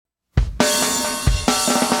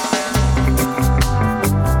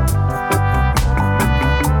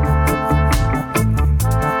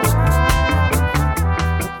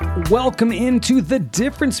Welcome into the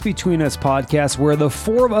Difference Between Us podcast, where the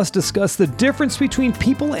four of us discuss the difference between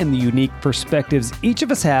people and the unique perspectives each of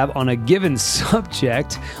us have on a given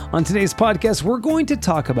subject. On today's podcast, we're going to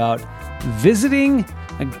talk about visiting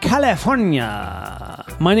California.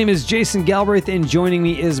 My name is Jason Galbraith, and joining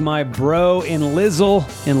me is my bro and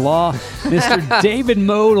Lizzle-in-law, Mr. David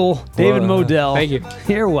Modell. David Modell. Thank you.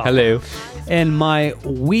 You're welcome. Hello. And my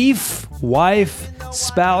wife,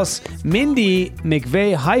 spouse, Mindy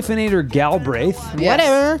McVeigh hyphenator Galbraith. Yes.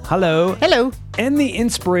 Whatever. Hello. Hello. And the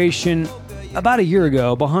inspiration about a year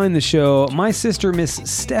ago behind the show, my sister, Miss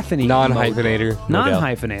Stephanie. Non-hyphenator.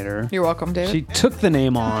 Non-hyphenator. You're welcome, David. She took the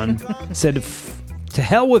name on, said, to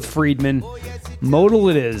hell with Friedman. Modell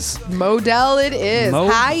it is. Modell it is.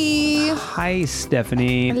 Hi. Hi,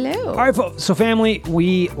 Stephanie. Hello. All right, folks. So, family,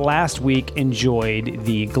 we last week enjoyed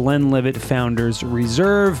the Glenlivet Founders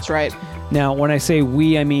Reserve. That's right. Now, when I say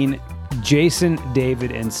we, I mean Jason,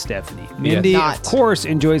 David, and Stephanie. Mindy, of course,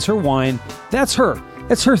 enjoys her wine. That's her.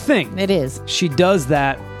 That's her thing. It is. She does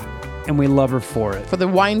that, and we love her for it. For the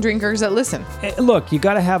wine drinkers that listen. Look, you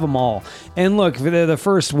got to have them all. And look, for the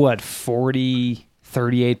first,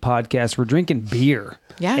 38 podcasts, we're drinking beer,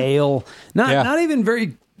 ale, not even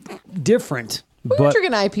very different. We were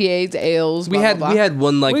drinking IPAs, ales. We had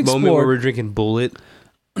one moment where we're drinking Bullet.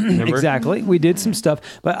 Remember? Exactly, we did some stuff,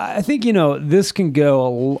 but I think this can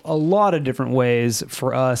go a lot of different ways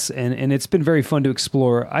for us, and it's been very fun to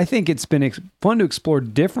explore. I think it's been fun to explore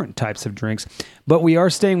different types of drinks, but we are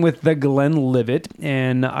staying with the Glenlivet,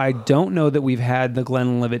 and I don't know that we've had the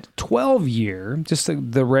Glenlivet 12-year, just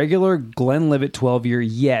the regular Glenlivet 12-year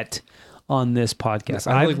yet on this podcast.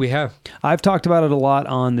 I think we have. I've talked about it a lot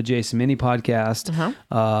on the Jason Mini podcast. Uh-huh.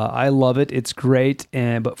 I love it. It's great.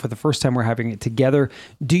 But for the first time, we're having it together.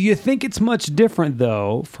 Do you think it's much different,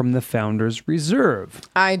 though, from the Founders Reserve?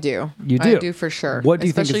 I do. You do? I do for sure. What do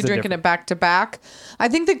you think is Especially the drinking difference? it back to back. I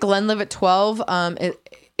think the Glenlivet 12,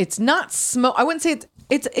 it's not smoke. I wouldn't say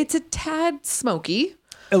it's a tad smoky.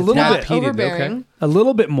 A little Not bit. peated, overbearing. okay. A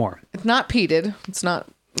little bit more. It's not peated. It's not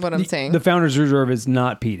what I'm saying. The Founders Reserve is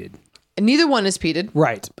not peated. Neither one is peated.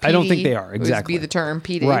 Right. I don't think they are. Exactly. Would be the term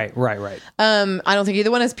peated. Right. I don't think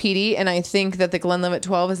either one is peaty, and I think that the Glenlivet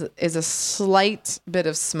 12 is a slight bit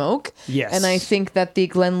of smoke. Yes. And I think that the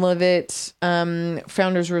Glenlivet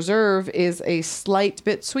Founders Reserve is a slight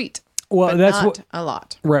bit sweet. Well, but that's not what. a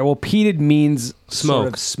lot. Right. Well, peated means sort Smoke.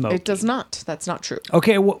 of smoke. It does not. That's not true.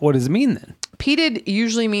 Okay. What does it mean then? Peated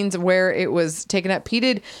usually means where it was taken up.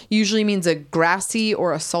 Peated usually means a grassy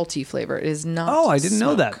or a salty flavor. It is not. Oh, I didn't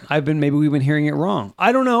know that. Maybe we've been hearing it wrong.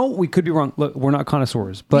 I don't know. We could be wrong. Look, we're not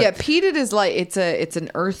connoisseurs, but yeah, peated is like it's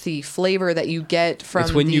an earthy flavor that you get from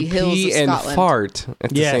It's when the you hills pee of and Scotland. fart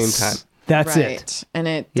at the same time. That's right. it. And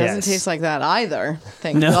it doesn't Yes. taste like that either.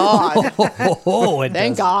 Thank No. God. Oh, it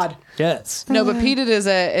Thank doesn't. God. Yes. No, but peated is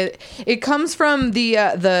it comes from the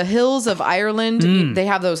hills of Ireland. They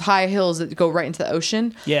have those high hills that go right into the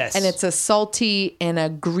ocean. Yes. And it's a salty and a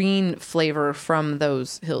green flavor from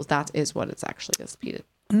those hills. That is what it's actually is peated.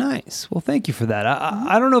 Nice. Well, thank you for that.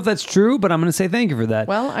 I don't know if that's true, but I'm going to say thank you for that.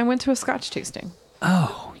 Well, I went to a Scotch tasting.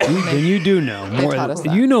 Oh, then you do know more. taught us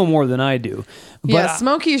that. You know more than I do. But Yeah,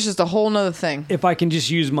 smoky is just a whole nother thing. if I can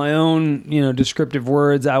just use my own, descriptive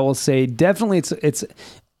words, I will say definitely it's.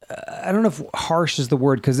 I don't know if harsh is the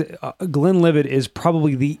word, because Glenlivet is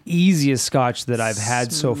probably the easiest Scotch that I've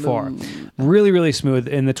had so far. Really, really smooth.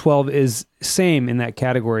 And the 12 is same in that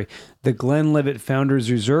category. The Glenlivet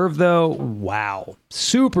Founders Reserve, though, wow.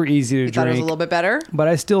 Super easy to You thought it was a drink. little bit better? But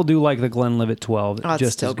I still do like the Glenlivet 12. Oh, it's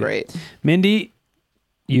just still as good. great. Mindy,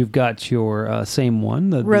 you've got your same one.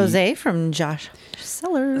 The Rosé from Josh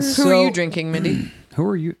Sellers. Who So- are you drinking, Mindy? Who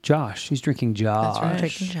are you? Josh. He's drinking Josh. That's right.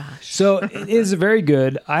 Drinking Josh. So it is very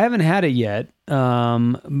good. I haven't had it yet,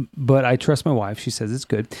 but I trust my wife. She says it's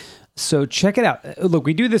good. So check it out. Look,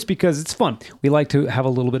 we do this because it's fun. We like to have a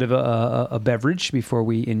little bit of a beverage before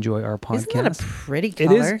we enjoy our podcast. Isn't that a pretty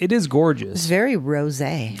color? It is gorgeous. It's very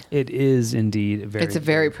rosé. It is indeed very. It's a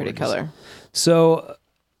very pretty gorgeous. color. So,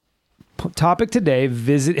 topic today: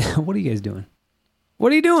 visit. What are you guys doing?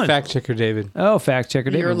 What are you doing? Fact checker David. Oh, fact checker.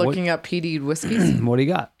 You're David. looking up peated whiskeys. What do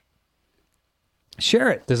you got? Share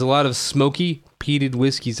it. There's a lot of smoky peated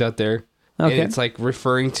whiskeys out there. Okay. And it's like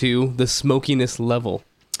referring to the smokiness level.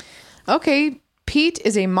 Okay. Peat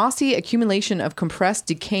is a mossy accumulation of compressed,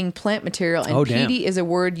 decaying plant material, and peaty is a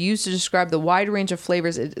word used to describe the wide range of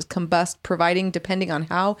flavors it is combust, providing depending on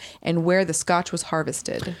how and where the Scotch was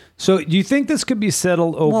harvested. So, do you think this could be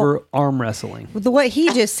settled over arm wrestling? What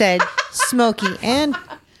he just said, smoky and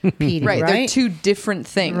peaty, Right, right? they're two different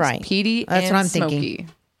things. Right. Peaty That's and what I'm smoky. thinking.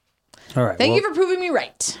 All right. Thank you for proving me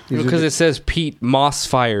right. Because it says peat moss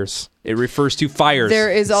fires. It refers to fires.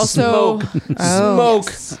 There is also Smoke.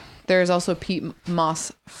 yes. There is also peat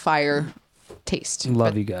moss fire taste.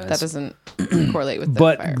 Love but you guys. That doesn't correlate with the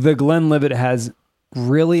But fire. the Glenlivet has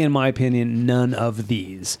really, in my opinion, none of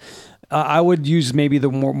these. I would use maybe the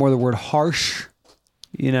more the word harsh,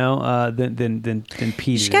 than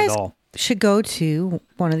peated You guys at all. should go to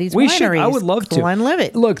one of these We wineries. should. I would love to.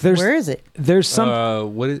 Glenlivet. Look, Where is it? There's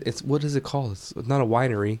some What is it called? It's not a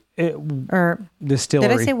winery. Or distillery.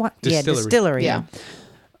 did I say what? Yeah, Distillery. distillery. yeah.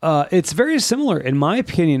 It's very similar, in my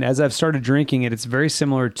opinion, as I've started drinking it, it's very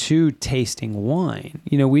similar to tasting wine.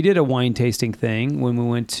 We did a wine tasting thing when we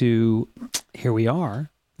went to, here we are,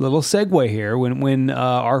 little segue here, when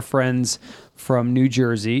our friends from New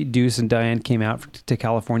Jersey, Deuce and Diane, came out to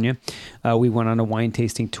California. We went on a wine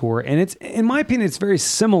tasting tour, and it's, in my opinion, it's very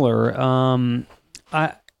similar.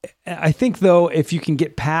 I think, though, if you can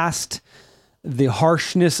get past the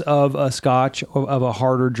harshness of a scotch, of a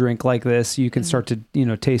harder drink like this, you can start to,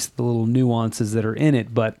 taste the little nuances that are in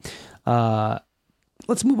it. But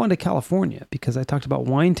let's move on to California, because I talked about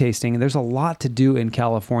wine tasting, and there's a lot to do in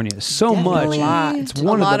California. So Definitely. much. It's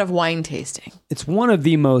one a of lot the, of wine tasting. It's one of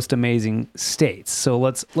the most amazing states. So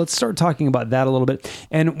let's start talking about that a little bit.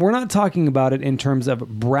 And we're not talking about it in terms of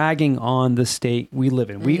bragging on the state we live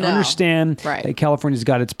in. We No. understand Right. that California's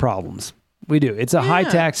got its problems. We do. It's a high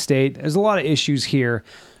tax state. There's a lot of issues here.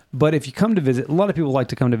 But if you come to visit, a lot of people like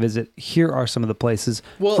to come to visit. Here are some of the places.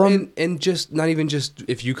 Well, and just not even just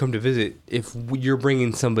if you come to visit, if you're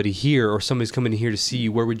bringing somebody here or somebody's coming here to see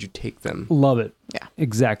you, where would you take them? Love it. Yeah.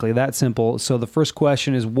 Exactly. That simple. So the first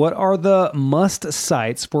question is, what are the must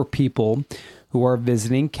sites for people who are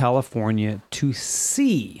visiting California to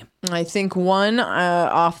see? I think one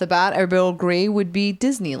off the bat, everybody will agree, would be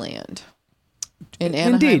Disneyland in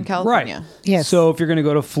Anaheim, Indeed. California. Right. Yes. So if you're going to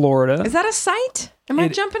go to Florida, Is that a site? Am I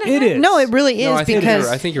jumping it ahead? is. No, it really is No, I think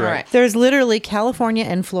because you're All right. right. there's literally California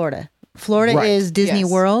and Florida. Florida Right. is Disney Yes.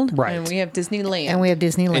 World, right. And we have Disneyland. and we have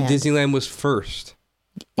Disneyland. And Disneyland was first.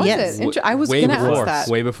 Was Yes. it? I was way going to before. ask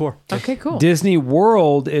that. Way before. Okay, cool. Disney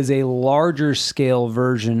World is a larger scale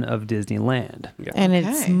version of Disneyland. Yeah. and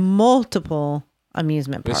it's Okay. multiple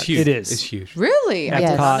amusement It's parks. huge. It is. It's huge. Really? I did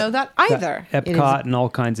Yes. not know that either. Epcot and all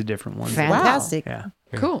kinds of different ones. Fantastic. Yeah.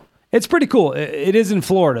 Cool. It's pretty cool. It is in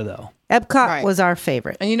Florida, though. Epcot Right. was our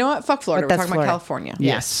favorite. And you know what? Fuck Florida. But We're that's talking about Florida. California.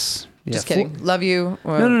 Yes. Just Yeah. kidding. Love you.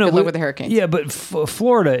 No. Good luck with the hurricane. Yeah, but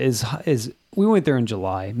Florida is. We went there in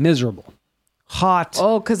July. Miserable, hot,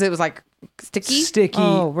 Oh, because it was like sticky? sticky.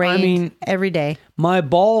 Oh, rain I mean, every day. my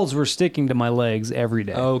balls were sticking to my legs every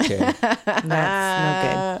day. Okay. That's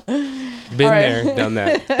no Been All right. there, done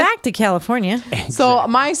that. good. Back to California. So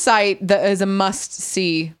my site that is a must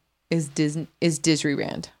see is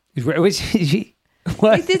Disneyland.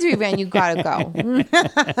 What? Disneyland, you gotta go.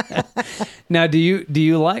 Now, do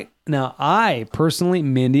you like? Now, I personally,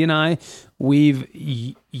 Mindy and I, we've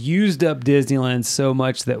used up Disneyland so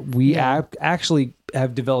much that we actually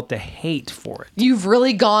have developed a hate for it. You've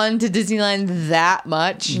really gone to Disneyland that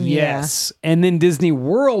much? Yes, and then Disney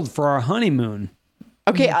World for our honeymoon.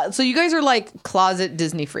 Okay, so you guys are like closet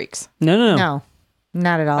Disney freaks. No. No,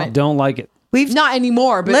 not at all. Don't like it. We've Not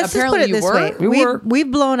anymore, but let's just apparently put it you this were. way: We were.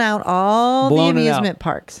 we've blown out all Blown the it out. amusement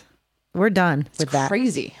parks. We're done with that.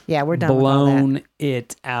 Crazy. Yeah, we're done with all that. Blown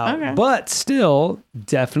it out. Okay. But still,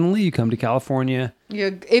 definitely, you come to California.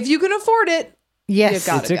 If you can afford it. Yes,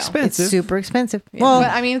 You gotta It's go. expensive. it's super expensive. Well,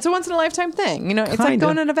 but I mean, it's a once in a lifetime thing. You know, it's like Kinda.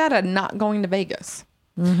 going to Nevada, not going to Vegas.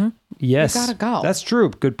 Yes, You gotta go. That's true.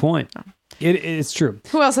 Good point. It's true.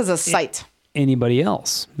 Who else has a site? Anybody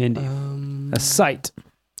else, Mindy? A site,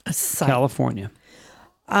 a site. California.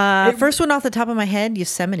 First one off the top of my head,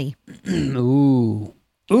 Yosemite. Ooh,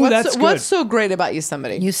 that's good. What's so great about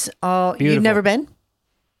Yosemite? You've Beautiful. never been?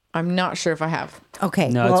 I'm not sure if I have. Okay,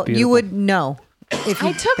 No, it's well, you beautiful. would know. If I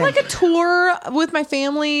you've took been. like a tour with my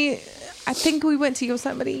family. I think we went to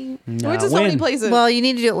Yosemite. We went to so many when? places. Well, you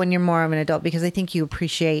need to do it when you're more of an adult because I think you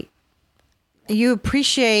appreciate the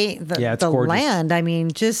Yeah, it's the gorgeous. land. I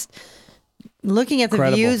mean, just looking at the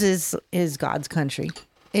Incredible. views is God's country.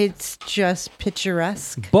 It's just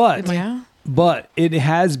picturesque. But yeah. but it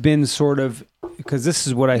has been sort of, because this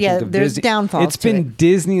is what I Yeah, think of there's Disney. downfalls It's to been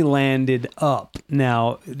Disneylanded up.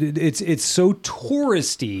 Now it's so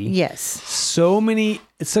touristy. Yes.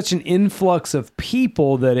 It's such an influx of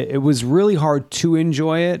people that it was really hard to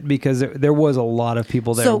enjoy it because there was a lot of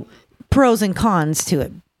people there. So pros and cons to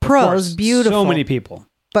it. Of course, Pros, beautiful. So many people.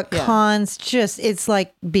 But Yeah. cons, it's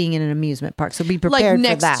like being in an amusement park. So be Like prepared for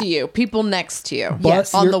next that. to you, people next to you,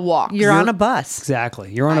 Yes. on the walk. You're on a bus.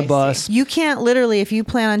 Exactly. You're on a I bus. You can't literally, if you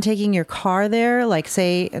plan on taking your car there, like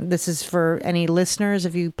say, this is for any listeners,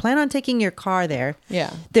 if you plan on taking your car there,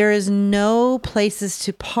 Yeah. there is no places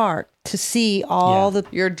to park to see all Yeah. the.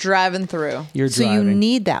 You're driving through. You're So driving. you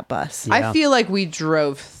need that bus. Yeah. I feel like we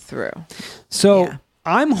drove through. So Yeah.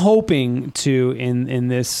 I'm hoping to in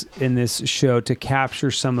this show to capture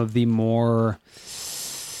some of the more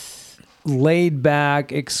laid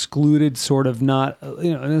back, excluded, sort of not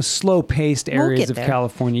slow paced areas get of there.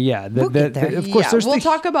 California. Yeah, We'll get there. of course. Yeah, There's we'll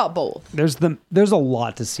talk about both. there's a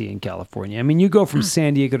lot to see in California. I mean, you go from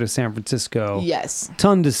San Diego to San Francisco. Yes.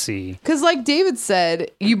 Ton to see. Because like David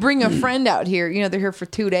said, you bring a friend out here, they're here for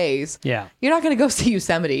 2 days. Yeah. You're not going to go see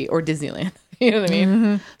Yosemite or Disneyland. You know what I mean?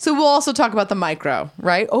 Mm-hmm. So we'll also talk about the micro,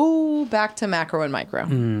 right? Oh, back to macro and micro.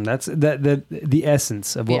 That's the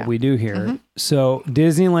essence of what Yeah. we do here. So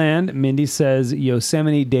Disneyland, Mindy says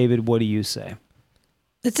Yosemite. David, what do you say?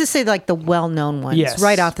 Let's just say like the well-known ones, Yes.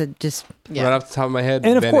 right off the just. Yeah. Right off the top of my head,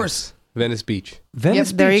 And of Venice. course- Venice Beach. Venice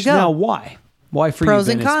Yep, there Beach. you go. Now, why? Why for Pros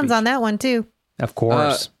you? and Venice cons Beach? on that one too. Of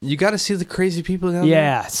course. You got to see the crazy people down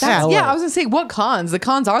Yes. That's, LA. yeah, I was going to say, what cons? The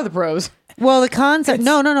cons are the pros. Well, the cons are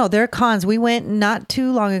no. They're cons. We went not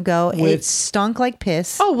too long ago. It With- stunk like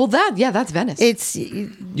piss. Oh, well, that's Venice. It's there.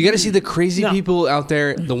 You got to see the crazy No. people out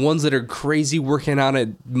there, the ones that are crazy working out at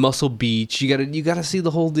Muscle Beach. You got to see the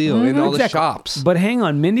whole deal in all the Exactly. shops. But hang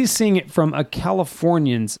on, Mindy's seeing it from a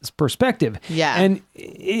Californian's perspective. Yeah. And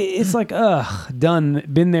it's like, done,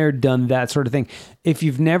 been there, done that sort of thing. If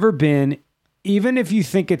you've never been, even if you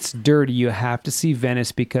think it's dirty, you have to see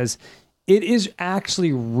Venice because it is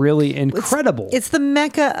actually really incredible. It's the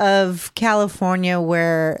mecca of California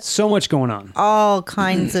where so much going on. all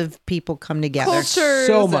kinds of people come together. cultures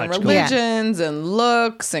so and much going on. religions and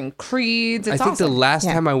looks and creeds. It's I think awesome. the last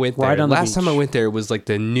Yeah. time I went there, Right on the last time beach. I went there was like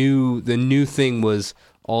the new thing was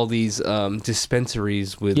all these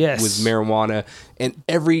dispensaries with Yes. marijuana, and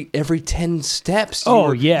every 10 steps,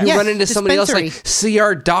 Oh, you yeah. you Yes, run into somebody else like dispensary. see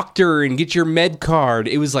our doctor and get your med card.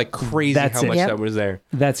 It was like crazy That's how it. much Yep. that was there.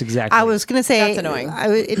 That's exactly I was gonna say That's annoying.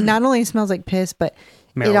 It not only smells like piss, but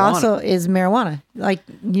it Marijuana. also is marijuana. Like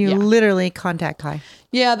you Yeah. literally contact high.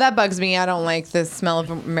 Yeah, that bugs me. I don't like the smell of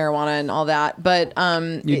marijuana and all that. But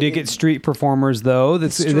You did get street performers though.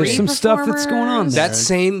 There's Street some stuff that's going on performers?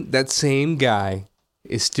 there. That same guy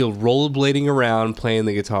is still rollerblading around playing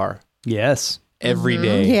the guitar Yes. every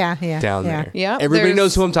day. Yeah, down yeah. there. Yeah, everybody there's-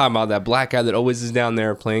 knows who I'm talking about. That black guy that always is down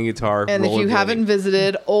there playing guitar. and if you rollerblading. haven't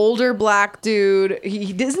visited, older black dude,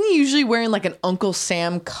 he isn't he usually wearing like an Uncle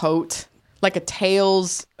Sam coat, like a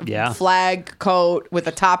Tails Yeah. flag coat with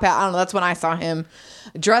a top hat. I don't know. That's when I saw him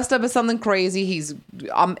dressed up as something crazy. He's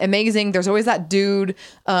amazing. There's always that dude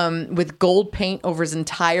with gold paint over his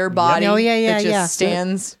entire body. Oh, yeah, that just yeah.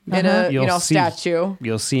 stands in a You'll see- statue.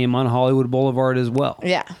 You'll see him on Hollywood Boulevard as well.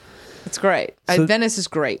 Yeah, it's great. So- Venice is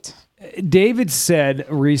great. David said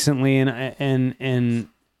recently, and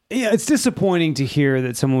yeah, it's disappointing to hear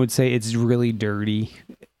that someone would say it's really dirty.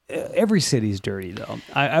 Every city's dirty, though.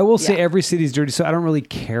 I will say Yeah. every city's dirty, so I don't really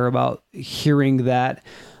care about hearing that.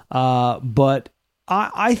 But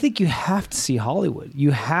I think you have to see Hollywood.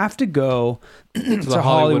 You have to go to the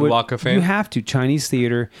Hollywood Walk of Fame? You have to Chinese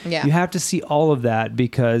theater. Yeah. You have to see all of that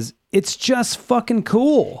because it's just fucking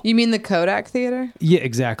cool. You mean the Kodak Theater? Yeah,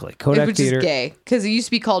 exactly. Kodak Which Theater. is gay because it used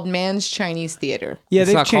to be called Man's Chinese Theater. Yeah, It's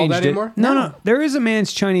they've not called changed that it. anymore? No. There is a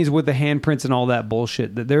Man's Chinese with the handprints and all that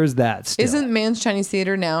bullshit. There's that still. Isn't Man's Chinese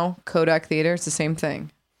Theater now Kodak Theater? It's the same thing.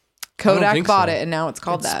 don't Kodak think bought so. it, and now it's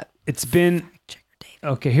called that. It's been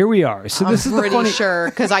okay. Here we are. So this I'm is the pretty funny. sure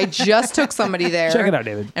because I just took somebody there. Check it out,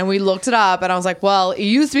 David. And we looked it up, and I was like, "Well, it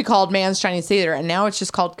used to be called Man's Chinese Theater, and now it's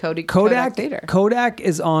just called Kodak Theater." Kodak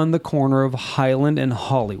is on the corner of Highland and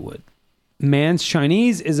Hollywood. Man's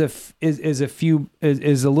Chinese is a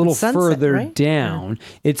little Sunset, further right? down.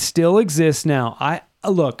 It still exists now.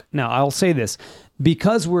 I'll say this.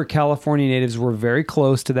 Because we're California natives, we're very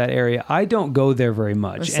close to that area. I don't go there very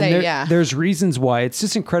much. There's reasons why. It's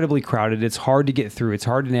just incredibly crowded. It's hard to get through. It's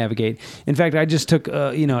hard to navigate. In fact, I just took,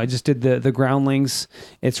 I just did the groundlings.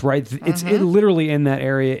 It's right. It's literally in that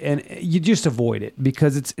area, and you just avoid it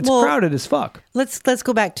because it's Well, crowded as fuck. Let's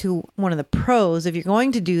go back to one of the pros. If you're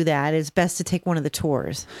going to do that, it's best to take one of the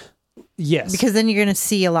tours Yes. because then you're going to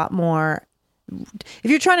see a lot more. If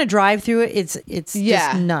you're trying to drive through it, it's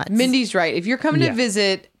just nuts. Mindy's right. If you're coming Yeah. to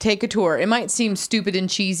visit, take a tour. It might seem stupid and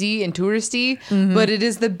cheesy and touristy, Mm-hmm. but it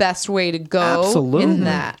is the best way to go Absolutely. in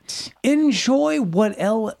that. Enjoy what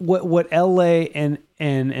LA and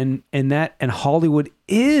Hollywood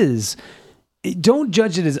is. don't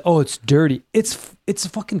judge it as, oh, it's dirty. It's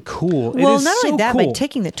fucking cool. Well, it is not only so that, cool. by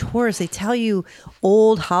taking the tours, they tell you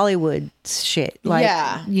old Hollywood shit. Like,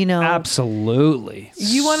 Yeah. you know, Absolutely.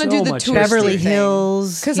 You want to So do the much tour Beverly thing.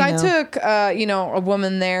 Hills. Because you I know. took, a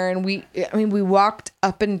woman there, and we walked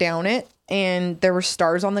up and down it, and there were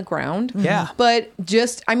stars on the ground. Yeah. But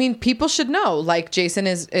people should know. Like Jason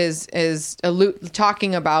is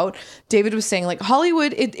talking about. David was saying, like,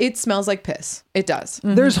 Hollywood, it smells like piss. It does.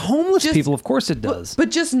 There's homeless Just- people. Of course it does. But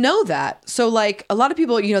just know that. So, like, a lot of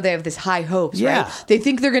people, they have this high hopes, Yeah. right? They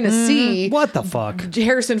think they're going to see What the fuck?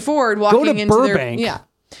 Harrison Ford walking into Burbank. their... Yeah.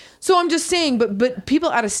 So I'm just saying, but people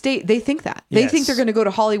out of state, they think that. They Yes. think they're going to go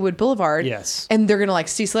to Hollywood Boulevard Yes. and they're going to, like,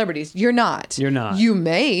 see celebrities. You're not. You're not. You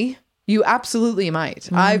may. You absolutely might.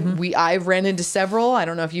 I've ran into several. I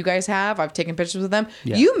don't know if you guys have. I've taken pictures with them.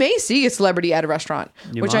 Yeah. You may see a celebrity at a restaurant,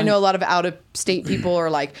 You which I might. know a lot of out of state people are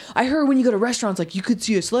like, I heard when you go to restaurants, like, you could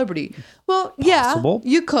see a celebrity. Well, Possible.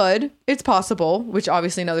 yeah, you could. It's possible, which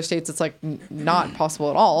obviously in other states it's like not possible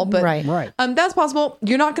at all. But Right. Right. that's possible.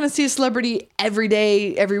 You're not going to see a celebrity every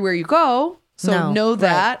day, everywhere you go. So No, know right.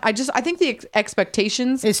 that. I think the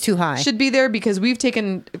expectations It's too high. should be there, because we've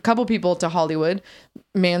taken a couple people to Hollywood,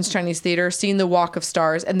 Man's Chinese Theater, seen the Walk of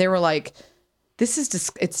Stars, and they were like, "This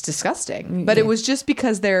is it's disgusting." But it was just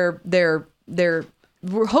because their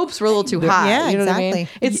hopes were a little too high. Yeah, you know what I mean?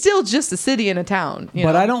 exactly. It's still just a city and a town.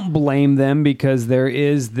 But I don't blame them, because there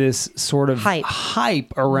is this sort of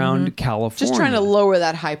Hype. around California. just trying to lower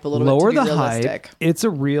that hype a little Lower bit to the be hype. realistic. It's a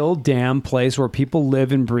real damn place where people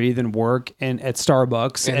live and breathe and work, and at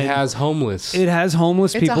Starbucks. It has homeless. It has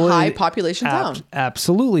homeless It's people. a high population town.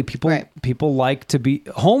 Absolutely. Right. People like to be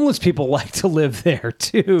homeless. People like to live there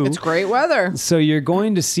too. It's great weather. So you're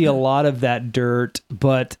going to see a lot of that dirt,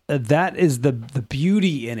 but that is the beauty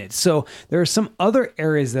in it. So there are some other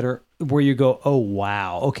areas that are where you go, oh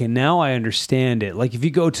wow, okay, now I understand it. Like if you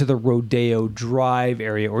go to the Rodeo Drive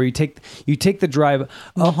area, or you take the drive up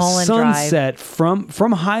Mulholland Sunset from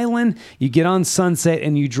Highland, you get on Sunset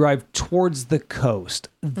and you drive towards the coast.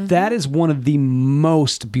 That is one of the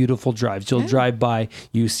most beautiful drives. You'll drive by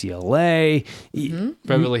UCLA,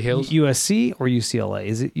 Beverly Hills. USC, or UCLA.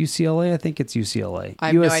 Is it UCLA? I think it's UCLA. I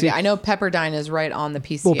have no idea. I know Pepperdine is right on the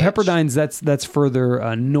PCH. Well, Pepperdine's that's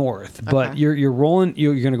further north, but you're rolling.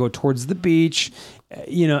 You're going to go towards the beach,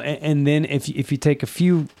 and then if you take a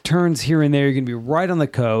few turns here and there, you're going to be right on the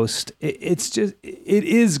coast. It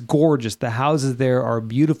is gorgeous. The houses there are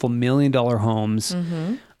beautiful $1 million homes.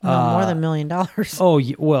 No, more than $1 million. Oh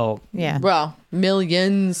well, Yeah. Well,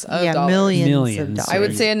 millions of dollars. Millions of dollars. I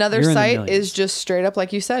would say another You're in the site millions. is just straight up,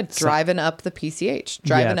 like you said, driving up the PCH,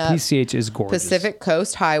 driving up PCH is gorgeous. Pacific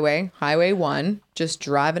Coast Highway, Highway 1, just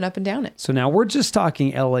driving up and down it. So now we're just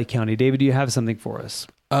talking LA County. David, do you have something for us?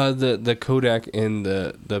 The Kodak and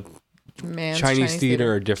the Man's Chinese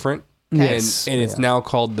theater are different. Okay. Yes. And it's now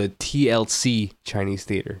called the TLC Chinese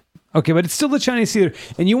Theater. Okay, but it's still the Chinese theater,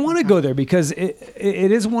 and you want to go there because it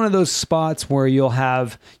is one of those spots where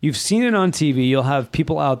you've seen it on TV. You'll have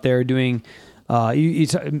people out there doing.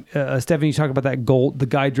 Stephanie, you talk about that gold, the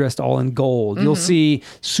guy dressed all in gold. You'll see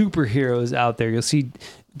superheroes out there. You'll see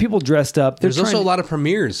people dressed up. There's also a lot of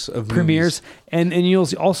premieres of premieres, movies. and you'll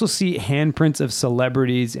also see handprints of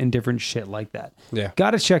celebrities and different shit like that. Yeah.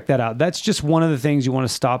 Got to check that out. That's just one of the things you want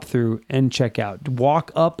to stop through and check out.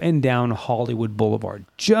 Walk up and down Hollywood Boulevard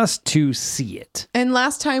just to see it. And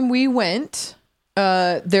last time we went,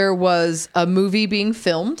 there was a movie being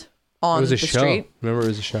filmed on It was a the show. street. Remember, it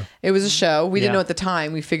was a show. It was a show. We Yeah. didn't know at the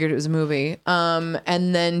time. We figured it was a movie.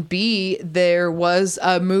 And then B, there was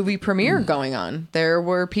a movie premiere going on. There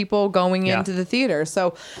were people going Yeah. into the theater.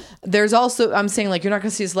 So there's also, I'm saying, like, you're not going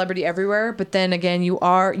to see a celebrity everywhere, but then again, you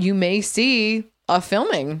may see a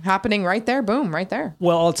filming happening right there. Boom, right there.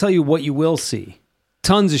 Well, I'll tell you what you will see.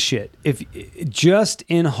 Tons of shit. If just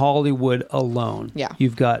in Hollywood alone, Yeah.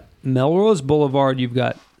 you've got Melrose Boulevard, you've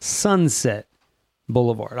got Sunset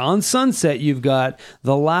Boulevard. On Sunset, you've got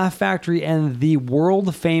the Laugh Factory and the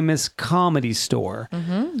world famous Comedy Store.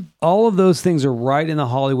 All of those things are right in the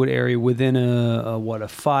Hollywood area within a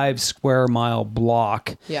 5 square mile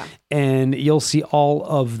block. Yeah. And you'll see all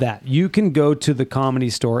of that. You can go to the Comedy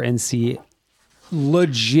Store and see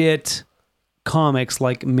legit comics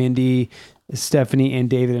like Mindy, Stephanie, and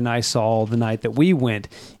David and I saw the night that we went.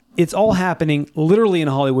 It's all happening literally in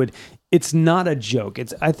Hollywood. It's not a joke.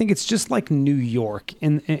 I think it's just like New York,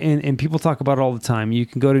 and people talk about it all the time. You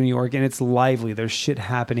can go to New York and it's lively. There's shit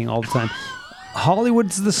happening all the time.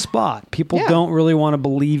 Hollywood's the spot. People Yeah. don't really want to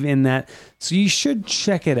believe in that, so you should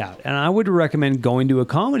check it out. And I would recommend going to a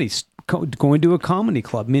comedy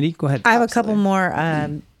club. Mindy, go ahead. I have a couple more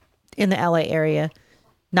in the LA area.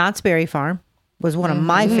 Knott's Berry Farm. was one of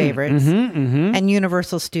my favorites, and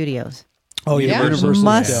Universal Studios. Oh, Yeah. Universal.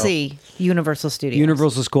 Must see Universal Studios.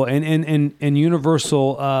 Universal School and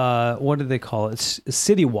Universal. What do they call it?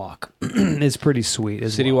 City Walk is pretty sweet.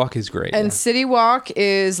 City Walk is great. And City Walk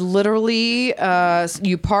is literally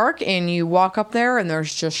you park and you walk up there and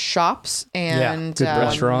there's just shops and good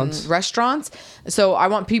restaurants. So I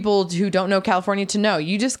want people who don't know California to know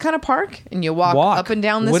you just kind of park and you walk up and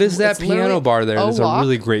down this. What is that it's literally piano bar there? There's walk. a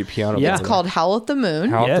really great piano bar. It's called Howl at the Moon.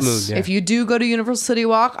 Howl at the Yes. Moon. Yeah. If you do go to Universal City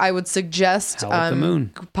Walk, I would suggest Howl at the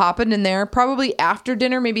Moon. popping in there probably after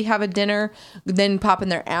dinner. Maybe have a dinner, then pop in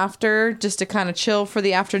there after just to kind of chill for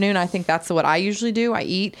the afternoon. I think that's what I usually do. I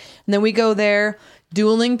eat and then we go there.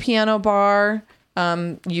 Dueling piano bar.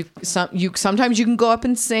 Sometimes you can go up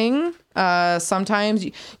and sing. Sometimes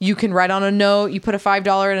you can write on a note. You put a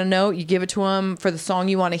 $5 in a note. You give it to them for the song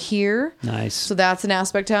you want to hear. Nice. So that's an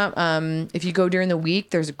aspect of if you go during the week,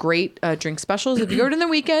 there's great drink specials. If you go during the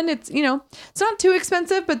weekend, it's not too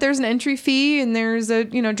expensive, but there's an entry fee and there's a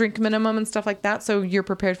drink minimum and stuff like that. So you're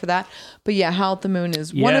prepared for that. But yeah, Howl at the Moon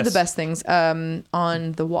is one of the best things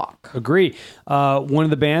on the walk. Agree. One of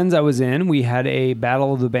the bands I was in, we had a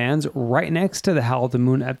battle of the bands right next to the Howl at the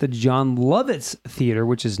Moon at the John Lovitz Theater,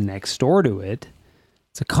 which is next door to it.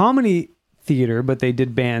 It's a comedy theater, but they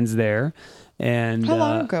did bands there. And How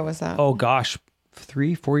long ago was that? Oh gosh,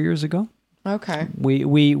 3-4 years ago. Okay.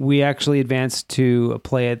 We actually advanced to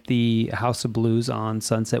play at the House of Blues on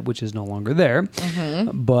Sunset, which is no longer there.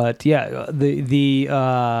 But yeah,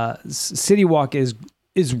 the City Walk is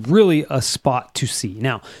really a spot to see.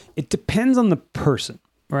 Now, it depends on the person,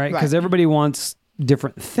 right? Because everybody wants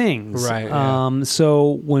different things. Right. Yeah.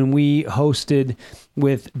 So when we hosted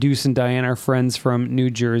with Deuce and Diane, our friends from New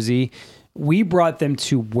Jersey, we brought them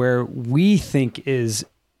to where we think is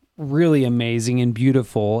really amazing and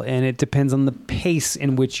beautiful, and it depends on the pace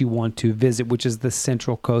in which you want to visit, which is the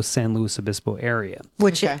Central Coast San Luis Obispo area.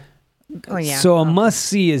 So a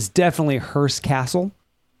must-see is definitely Hearst Castle,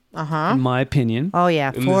 in my opinion. Oh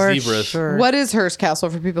yeah, And for the zebras. sure. What is Hearst Castle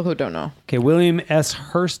for people who don't know? Okay, William S.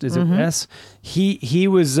 Hearst, is it S? He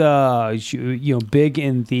was big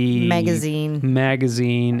in the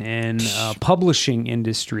magazine and publishing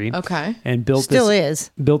industry. Okay. And built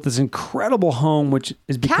this incredible home, which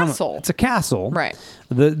is Castle. It's a castle, Right.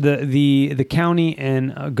 The county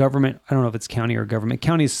and government. I don't know if it's county or government.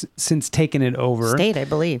 County's since taken it over. State, I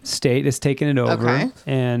believe. State has taken it over, Okay.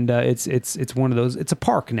 and it's one of those. It's a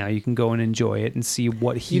park now. You can go and enjoy it and see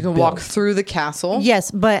what he. You can walk through the castle.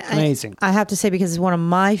 Yes, but Amazing. I have to say, because it's one of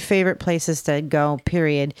my favorite places to go,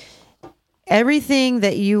 period. Everything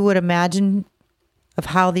that you would imagine of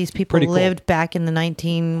how these people Pretty cool. lived back in the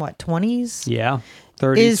 20s? Yeah,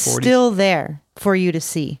 30s, is 40s. still there for you to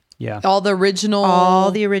see. Yeah. All the original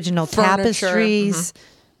Furniture. tapestries,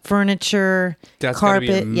 furniture, That's gotta be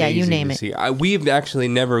carpet, yeah, you amazing name to it. see. We've actually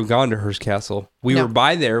never gone to Hearst Castle. We No. were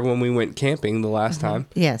by there when we went camping the last time,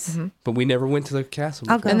 Yes. but we never went to the castle.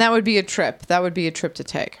 I'll before. go. And that would be a trip. That would be a trip to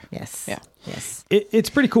take. Yes. Yeah. Yes. It's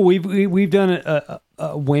pretty cool. We've done it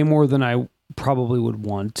way more than I probably would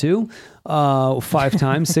want to. 5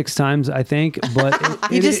 times, 6 times, I think. But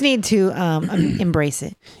You just need to embrace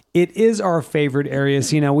it. it is our favorite area.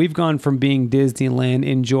 See, now we've gone from being Disneyland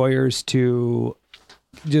enjoyers to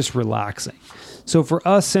just relaxing. So for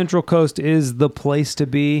us, Central Coast is the place to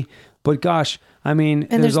be. But gosh, I mean,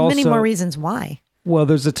 And there's also many more reasons why. Well,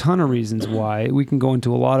 there's a ton of reasons why. We can go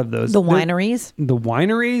into a lot of those. The wineries. The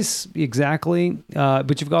wineries, exactly.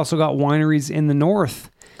 But you've also got wineries in the north.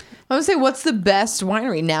 I would say, what's the best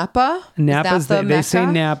winery? Napa? Napa's, they say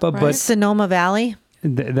Napa, but Sonoma Valley.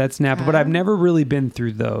 That's Napa. But I've never really been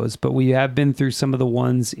through those. But we have been through some of the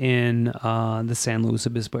ones in the San Luis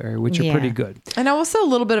Obispo area, which are pretty good. And also a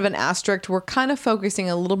little bit of an asterisk. We're kind of focusing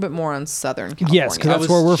a little bit more on Southern California. Yes, because I that's was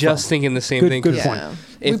where we're just from. thinking the same thing. Good 'cause point. Yeah.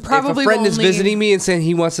 If, We probably if a friend is only- visiting me and saying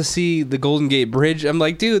he wants to see the Golden Gate Bridge, I'm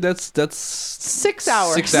like, dude, that's 6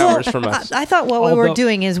 hours. 6 hours from us. I thought what we were Although-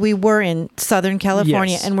 doing is we were in Southern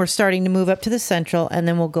California Yes. and we're starting to move up to the Central and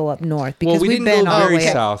then we'll go up north because Well, we we've didn't been go all the very way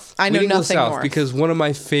up. south. I know we didn't nothing go south north. because one of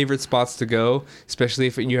my favorite spots to go, especially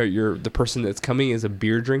if you're the person that's coming is a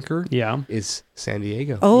beer drinker, is San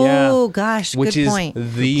Diego. Oh gosh, which good is point.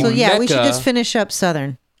 the So yeah, we should mecca- just finish up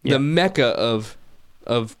Southern. the mecca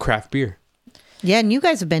of craft beer. Yeah, and you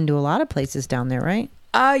guys have been to a lot of places down there, right?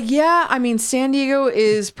 Yeah, I mean, San Diego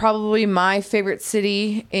is probably my favorite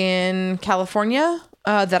city in California.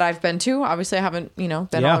 that I've been to. Obviously, I haven't, been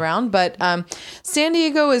Yeah. all around, but San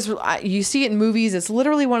Diego is, you see it in movies. It's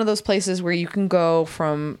literally one of those places where you can go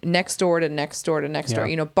from next door to next door to next door,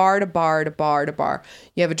 bar to bar to bar to bar.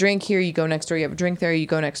 You have a drink here, you go next door. You have a drink there, you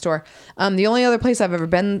go next door. The only other place I've ever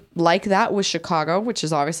been like that was Chicago, which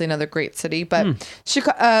is obviously another great city, but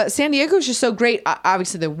San Diego is just so great.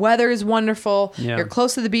 Obviously, the weather is wonderful. Yeah. You're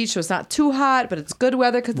close to the beach, so it's not too hot, but it's good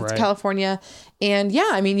weather because it's Right. California. And yeah,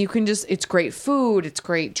 I mean, you can it's great food, it's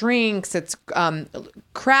great drinks, it's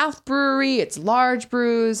craft brewery, it's large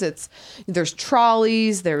brews, there's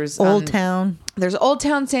trolleys, there's Old Town. There's Old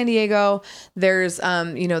Town San Diego. There's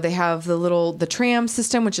they have the tram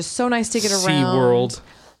system, which is so nice to get around. SeaWorld.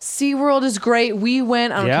 SeaWorld is great. We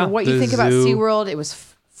went. I don't care what you The think about zoo. SeaWorld. It was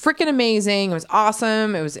freaking amazing. It was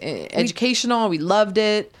awesome. It was educational. We loved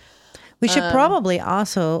it. We should probably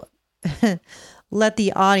also let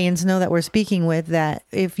the audience know that we're speaking with that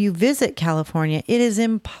if you visit California, it is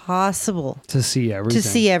impossible To see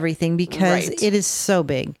everything. because Right. it is so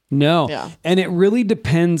big. No. Yeah. And it really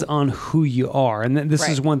depends on who you are. And this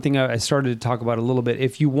is Right. one thing I started to talk about a little bit.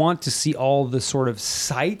 If you want to see all the sort of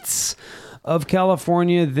sights of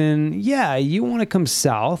California, then yeah, you want to come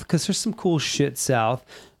south because there's some cool shit south.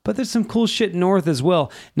 But there's some cool shit north as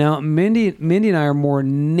well. Now, Mindy and I are more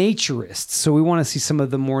naturists, so we want to see some of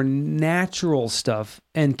the more natural stuff,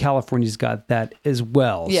 and California's got that as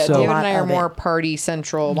well. Yeah, so, David and I Lot are of more it. party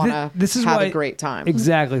central. Want to this is have why, a great time.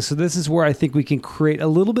 Exactly. So this is where I think we can create a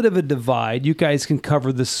little bit of a divide. You guys can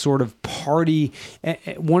cover this sort of party.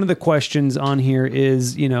 One of the questions on here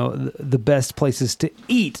is, the best places to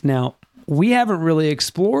eat. Now, we haven't really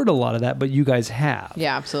explored a lot of that, but you guys have.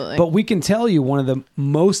 Yeah, absolutely. But we can tell you one of the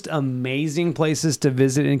most amazing places to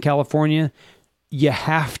visit in California, you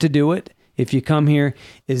have to do it if you come here,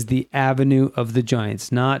 is the Avenue of the Giants.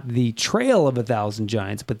 Not the Trail of 1,000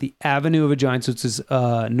 Giants, but the Avenue of the Giants, which is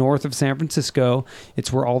north of San Francisco.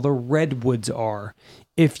 It's where all the redwoods are.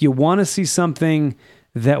 If you want to see something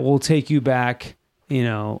that will take you back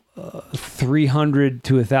 300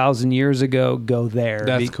 to 1,000 years ago, go there.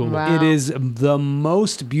 That's cool. Wow. It is the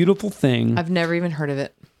most beautiful thing. I've never even heard of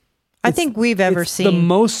it. I think we've ever It's seen. the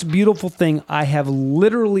most beautiful thing I have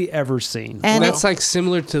literally ever seen. and That's like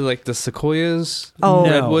similar to like the sequoias, No.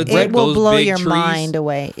 redwoods. it like will those blow big your trees. mind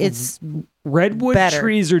away. It's Redwood better.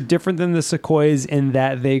 trees are different than the sequoias in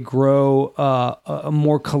that they grow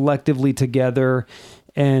more collectively together.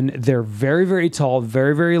 And they're very, very tall,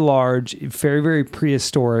 very, very large, very, very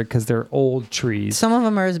prehistoric because they're old trees. some of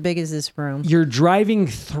them are as big as this room. You're driving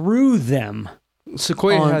through them.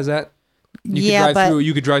 Sequoia On- has that. You Yeah, could drive but- through.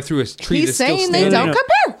 You could drive through a tree He's that's still saying they standing. don't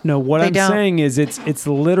compare. No, what They I'm don't. saying is it's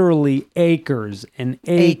literally acres and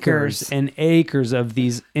acres Acres. and acres of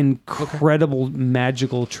these incredible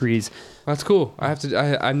magical trees. That's cool.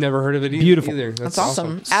 I've never heard of it Beautiful. either. That's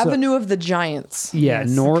awesome. Avenue of the Giants. Yeah, Yes.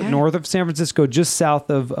 north of San Francisco, just south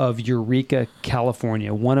of Eureka,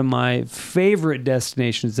 California. One of my favorite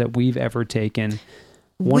destinations that we've ever taken.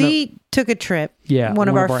 We took a trip. Yeah, One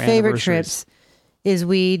of our favorite anniversaries. trips is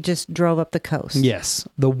we just drove up the coast. Yes,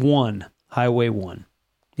 Highway 1.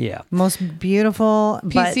 Yeah. Most beautiful,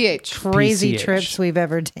 but PCH. crazy PCH. trips we've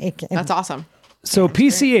ever taken. That's awesome. So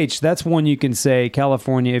PCH, that's one you can say,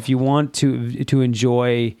 California. If you want to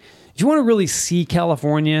enjoy, if you want to really see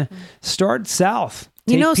California, start south.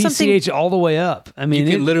 You Take know PCH all the way up. I mean,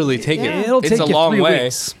 You can literally take it. It'll It's take a you long 3 way.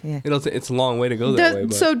 weeks. Yeah. It's a long way to go that way.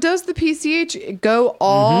 But. So does the PCH go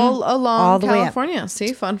all along All the way up. California?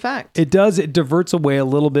 See, fun fact. It does. It diverts away a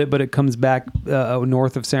little bit, but it comes back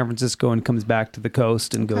north of San Francisco and comes back to the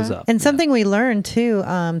coast and goes up. And something we learned too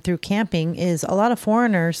through camping is a lot of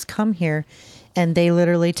foreigners come here and they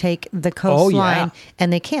literally take the coastline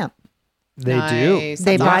and they camp. They Nice. do.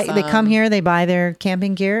 They That's buy. They awesome. come here. They buy their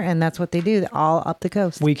camping gear, and that's what they do. They're all up the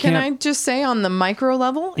coast. We Can can't. I just say on the micro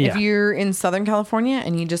level, Yeah. if you're in Southern California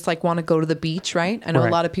and you just like want to go to the beach, right? I know Right.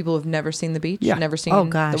 a lot of people have never seen the beach, Yeah. never seen Oh,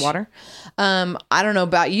 gosh. the water. I don't know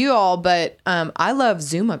about you all, but I love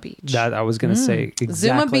Zuma Beach. That I was going to say exactly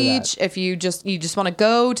Zuma that. Beach, if you just want to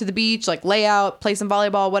go to the beach, like lay out, play some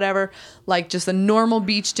volleyball, whatever, like just a normal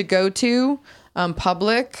beach to go to,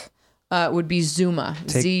 public, would be Zuma,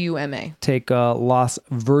 Zuma. Take Las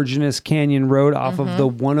Virgenes Canyon Road off of the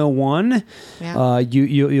 101. Yeah.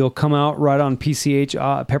 You'll come out right on PCH.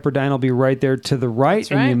 Pepperdine will be right there to the right,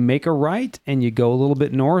 That's and you right. make a right, and you go a little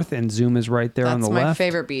bit north, and Zoom is right there on That's the my left.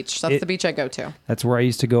 favorite beach. That's the beach I go to. That's where I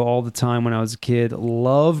used to go all the time when I was a kid.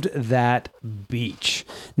 Loved that beach.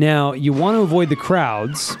 Now, you want to avoid the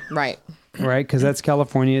crowds. Right. right? Because that's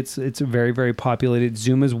California. It's very, very populated.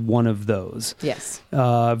 Zuma is one of those. Yes.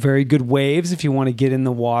 Very good waves if you want to get in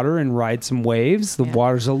the water and ride some waves. The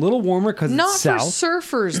water's a little warmer because Not it's for south.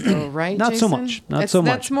 surfers, though, right? Not so Jason? much. Not so much.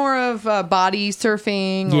 That's more of body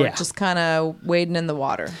surfing or Yeah. just kind of wading in the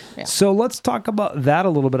water. Yeah. So let's talk about that a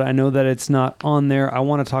little bit. I know that it's not on there. I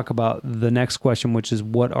want to talk about the next question, which is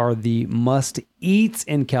what are the must-eats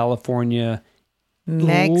in California?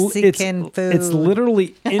 Mexican food. It's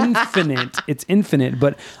literally infinite. It's infinite.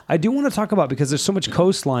 But I do want to talk about, because there's so much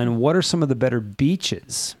coastline, what are some of the better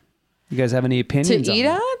beaches? You guys have any opinions To eat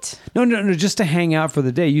on at? No, just to hang out for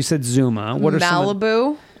the day. You said Zuma. What are some of,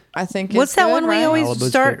 Malibu, I think. What's is that good, one we right? always Malibu's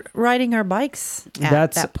start great. riding our bikes at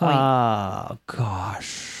that's that point?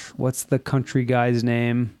 Gosh, what's the country guy's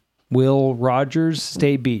name? Will Rogers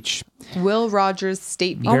State Beach. Will Rogers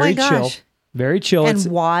State Beach. Oh my Very chill. gosh. Very chill. And It's,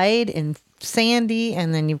 wide and sandy,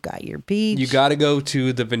 and then you've got your beach. You got to go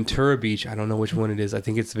to the Ventura Beach. I don't know which one it is. I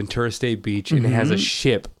think it's Ventura State Beach, and it has a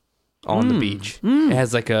ship on the beach. It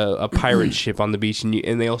has like a pirate ship on the beach, and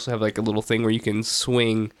they also have like a little thing where you can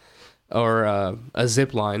swing or a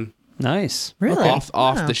zip line nice. Really? off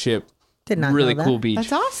Wow. the ship. Did not Really know that. cool beach.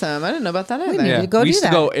 That's awesome. I didn't know about that either. need Yeah, to go we do used that.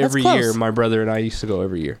 to go That's every close. year. My brother and I used to go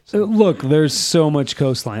every year. Look, there's so much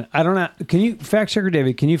coastline. I don't know. Can you, fact checker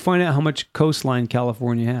David, can you find out how much coastline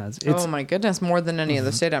California has? It's Oh my goodness, more than any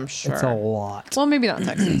other state, I'm sure. it's a lot. Well, maybe not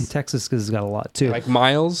Texas. Texas has got a lot too. Like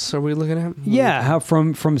miles, are we looking at? Yeah, how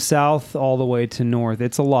from south all the way to north.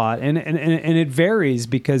 It's a lot. And it varies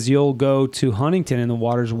because you'll go to Huntington and the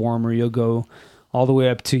water's warmer. You'll go all the way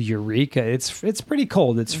up to Eureka. It's pretty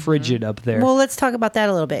cold. It's frigid up there. Well, let's talk about that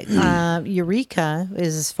a little bit. Eureka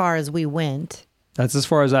is as far as we went. That's as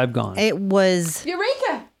far as I've gone. It was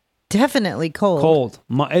Eureka! definitely cold. Cold.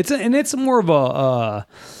 It's more of a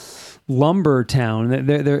lumber town.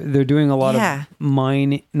 They're doing a lot Yeah.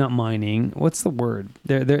 of not mining. What's the word?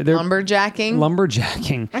 They're Lumberjacking.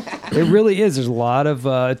 lumberjacking. It really is. There's a lot of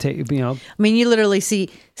I mean, you literally see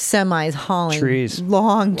semis hauling Trees.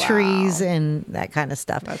 long trees and that kind of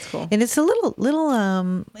stuff. That's cool. And it's a little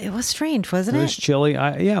it was strange, wasn't it was it? chilly.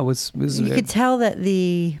 It was You a could tell that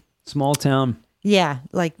small town.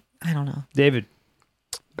 like, I don't know. David.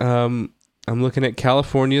 I'm looking at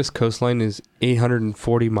California's coastline is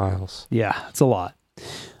 840 miles, Yeah, it's a lot.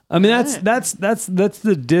 I mean, that's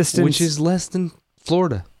the distance, which is less than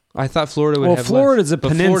Florida. I thought Florida would Well, have Florida's less. a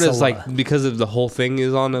But Florida's peninsula. like, because of the whole thing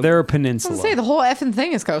is on a... they're a I was peninsula. gonna say the whole effing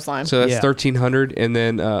thing is coastline. So that's Yeah. 1,300, and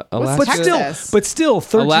then Alaska... Texas? but still,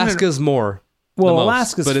 1300 Alaska's more. Well, the most,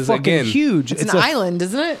 Alaska's but it's fucking again- huge. It's an island,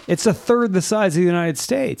 isn't it? It's a third the size of the United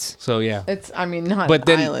States. So yeah. I mean, not But an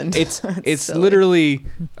then island. it's silly. literally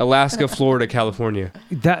Alaska, Florida, California.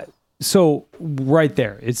 So right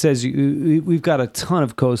there, it says we've got a ton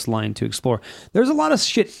of coastline to explore. There's a lot of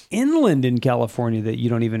shit inland in California that you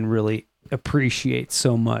don't even really appreciate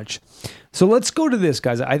so much. So let's go to this,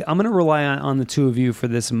 guys. I'm going to rely on the two of you for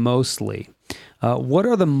this mostly. What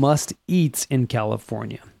are the must-eats in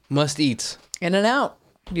California? Must eats. In and out.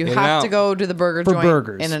 You have In-N-Out. to go to the burger For joint.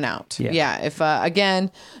 burgers. In and out. Yeah. Yeah. If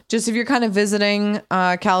again, just if you're kind of visiting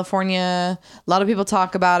California, a lot of people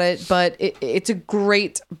talk about it, but it's a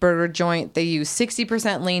great burger joint. They use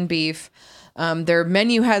 60% lean beef. Their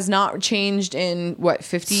menu has not changed in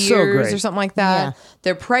 50 So years great. or something like that. Yeah.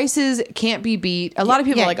 Their prices can't be beat. A lot of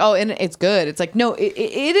people Yeah. are like, oh, and it's good. It's like, no, it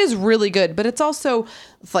is really good, but it's also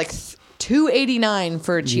like $2.89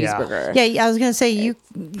 for a Yeah. cheeseburger. Yeah, I was gonna say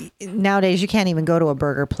nowadays you can't even go to a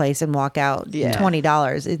burger place and walk out Yeah.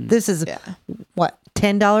 $20. This is Yeah. what,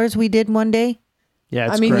 $10 we did one day. Yeah,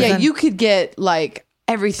 it's I mean, crazy. yeah, you could get like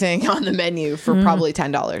everything on the menu for probably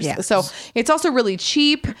 $10. Yeah. So it's also really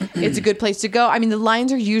cheap. It's a good place to go. I mean, the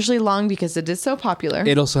lines are usually long because it is so popular.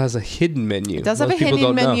 It also has a hidden menu. It does have Most a people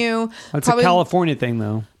hidden don't know. menu. That's Probably a California thing,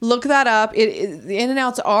 though. look that up. The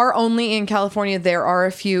In-N-Outs are only in California. There are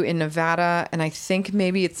a few in Nevada, and I think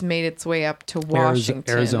maybe it's made its way up to Washington.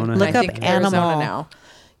 Arizona. Look I up think Arizona Animal. now.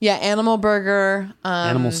 Yeah, Animal Burger.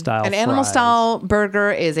 Animal style An Animal fries. style burger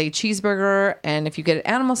is a cheeseburger, and if you get it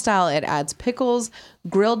Animal style, it adds pickles,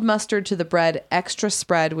 grilled mustard to the bread, extra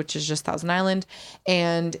spread, which is just Thousand Island,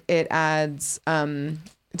 and it adds did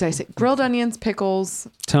I say grilled onions, pickles,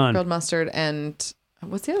 Ton. grilled mustard, and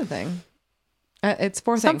what's the other thing? It's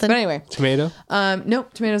four things, Something. but anyway. Tomato?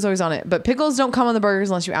 Nope, tomatoes always on it, but pickles don't come on the burgers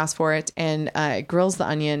unless you ask for it, and it grills the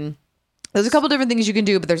onion. There's a couple different things you can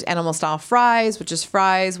do, but there's animal style fries, which is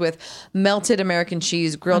fries with melted American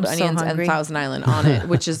cheese, grilled I'm so onions, and hungry. Thousand Island on it,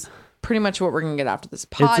 which is pretty much what we're going to get after this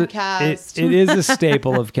It's a- podcast. it is a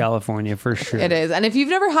staple of California for sure. It is. And if you've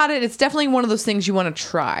never had it, it's definitely one of those things you want to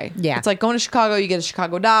try. Yeah. It's like going to Chicago, you get a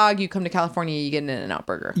Chicago dog. You come to California, you get an In-N-Out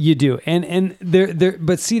burger. You do. And there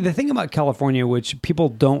but see, the thing about California, which people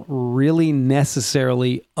don't really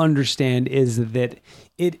necessarily understand, is that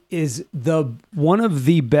it is one of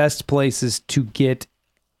the best places to get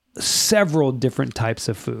several different types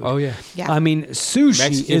of food. Oh yeah. Yeah. I mean, sushi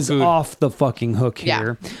Mexican is food. off the fucking hook Yeah.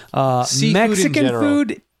 here. Seafood in Mexican general.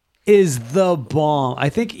 food is the bomb. I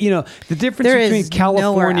think, the difference There between is California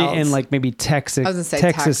nowhere and else. like maybe Texas, I was gonna say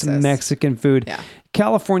Texas Texas. Mexican food. Yeah.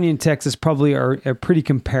 California and Texas probably are pretty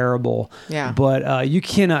comparable. Yeah. But you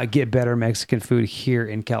cannot get better Mexican food here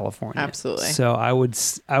in California. Absolutely. So I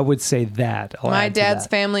would say that. I'll My add to dad's that.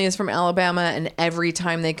 family is from Alabama, and every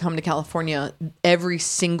time they come to California, every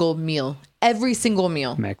single meal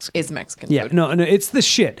Mexican. is Mexican Yeah, food. no, it's the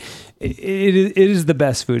shit. It is the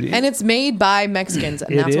best food. And it's made by Mexicans,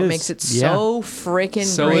 and It that's what is. makes it Yeah. so freaking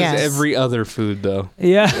So great. Yes. is every other food, though.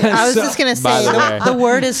 yeah. I was so- just going to by say, the way. the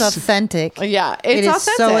word is authentic. Yeah, It it's is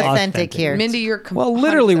authentic. so Authentic. authentic here. Mindy, you're Well,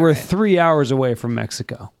 literally, 100% we're right. 3 hours away from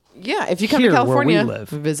Mexico. Yeah, if you come here to where we California, live.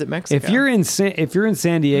 visit Mexico. If you're in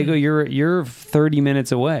San Diego, you're 30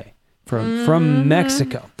 minutes away from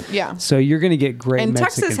Mexico. yeah. So you're going to get great And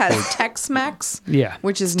Mexican Texas has food. Tex-Mex, Yeah.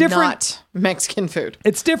 which is It's different. not Mexican food.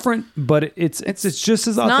 It's different, but it's just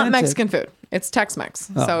as authentic. Not Mexican food. It's Tex-Mex.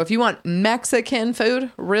 Oh. So if you want Mexican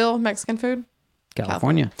food, real Mexican food,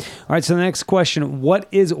 California. All right, so the next question, what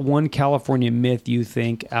is one California myth you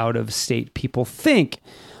think out of state people think?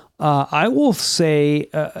 I will say,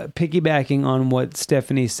 piggybacking on what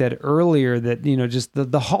Stephanie said earlier, that, just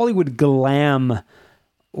the Hollywood glam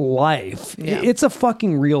life. Yeah. It's a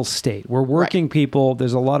fucking real state. We're working people.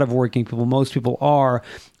 There's a lot of working people. Most people are.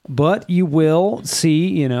 But you will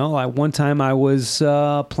see, like one time I was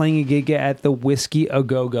playing a gig at the Whiskey A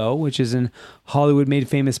Go-Go, which is in Hollywood, made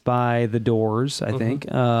famous by The Doors, I think.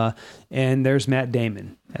 And there's Matt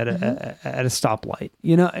Damon at a stoplight.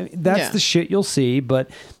 That's Yeah. the shit you'll see. But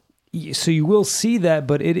so you will see that,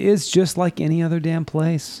 but it is just like any other damn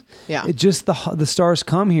place. Yeah. It just the stars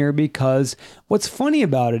come here because what's funny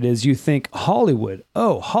about it is you think Hollywood,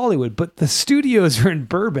 but the studios are in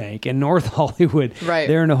Burbank and North Hollywood. Right.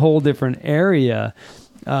 They're in a whole different area.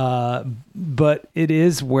 But it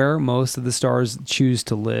is where most of the stars choose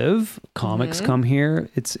to live. Comics come here.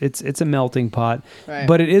 It's a melting pot. Right.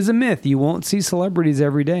 But it is a myth. You won't see celebrities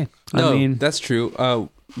every day. No, I mean, that's true.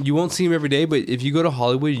 You won't see them every day, but if you go to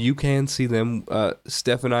Hollywood, you can see them.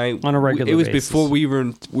 Steph and I On a regular It was basis. before we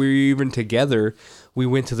were even together. We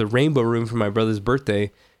went to the Rainbow Room for my brother's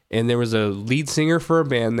birthday, and there was a lead singer for a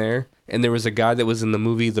band there, and there was a guy that was in the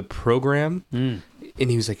movie The Program, and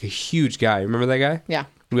he was like a huge guy. Remember that guy? Yeah.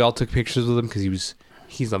 We all took pictures with him because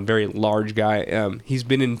he's a very large guy. He's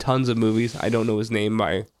been in tons of movies. I don't know his name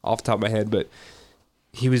off the top of my head, but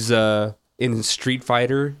he was in Street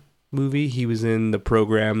Fighter movie. He was in The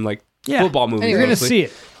Program, like football movie. Anyway. you're going to mostly. see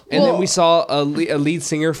it. And Well- then we saw a lead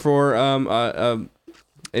singer for an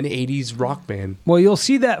 80s rock band. Well, you'll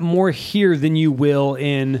see that more here than you will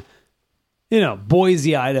in,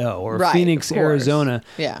 Boise, Idaho, or Right, Phoenix, of course. Arizona.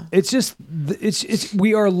 Yeah. It's just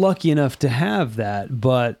we are lucky enough to have that,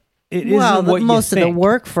 but it Well, isn't what most you of think. the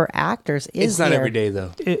work for actors is It's not here. every day,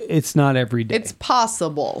 though. It's not every day. It's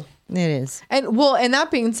possible. It is. And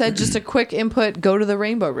that being said, just a quick input, go to the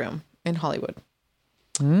Rainbow Room in Hollywood.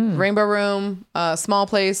 Rainbow Room, small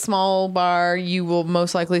place, small bar. You will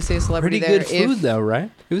most likely see a celebrity Pretty there. good food, though,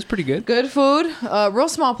 right? It was pretty good. Good food, real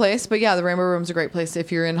small place, but yeah, the Rainbow Room's a great place.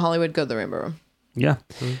 If you're in Hollywood, go to the Rainbow Room. yeah.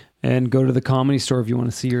 And go to the Comedy Store if you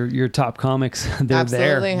want to see your top comics. They're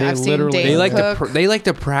Absolutely. there. I've seen literally Dane They like Cook. they like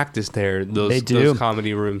to practice there. They Those do.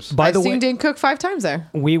 comedy rooms. By I've the seen way, Dane Cook 5 times there.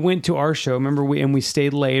 we went to our show. Remember, we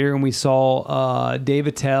stayed later and we saw Dave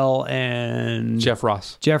Attell and Jeff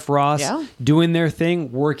Ross. Yeah. doing their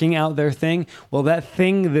thing, working out their thing. Well, that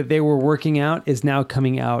thing that they were working out is now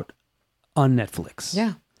coming out on Netflix.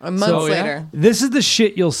 Yeah. A month So, later. This is the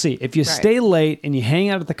shit you'll see. If you Right. stay late and you hang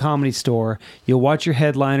out at the Comedy Store, you'll watch your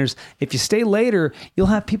headliners. If you stay later, you'll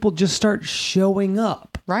have people just start showing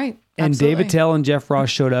up. Right. And Absolutely. David Tell and Jeff Ross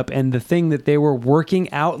showed up, and the thing that they were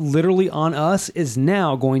working out literally on us is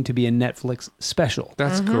now going to be a Netflix special.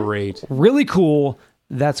 That's great. Really cool.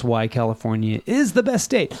 That's why California is the best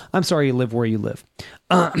state. I'm sorry you live where you live.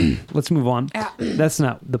 Let's move on. That's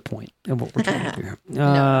not the point of what we're trying to do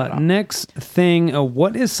here. Next thing,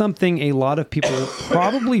 what is something a lot of people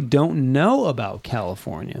probably don't know about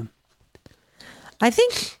California? I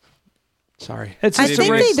think Sorry. It's I just a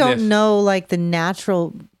think reg- they don't sniff. know like the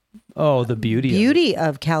natural Oh, the beauty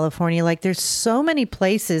of California. Like there's so many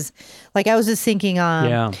places. Like I was just thinking,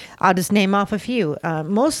 I'll just name off a few.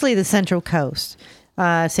 Mostly the Central Coast,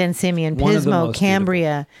 San Simeon, Pismo,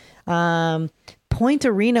 Cambria, Point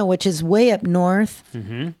Arena, which is way up north.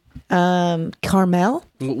 Carmel.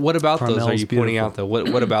 What about Carmel's those? Are you pointing out though?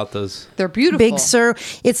 What about those? They're beautiful. Big Sur.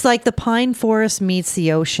 It's like the pine forest meets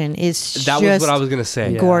the ocean. That was what I was gonna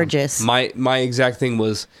say. Gorgeous. My exact thing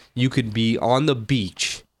was you could be on the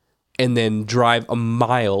beach and then drive a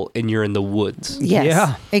mile and you're in the woods. Yes.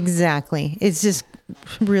 Yeah. Exactly. It's just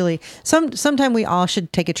really sometime we all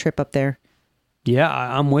should take a trip up there. Yeah,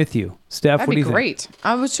 I'm with you. Steph, That'd what do be you think? great.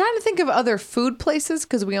 I was trying to think of other food places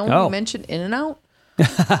because we only mentioned In-N-Out.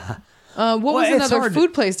 What was another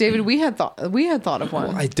food place, David? We had thought of one.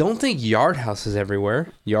 Well, I don't think Yard House is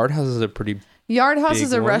everywhere. Yard House is a pretty Yard House big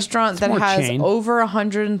is a one. restaurant that more has chain. over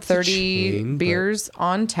 130 chain, beers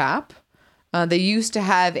on tap. They used to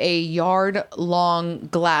have a yard-long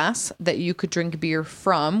glass that you could drink beer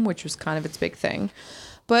from, which was kind of its big thing.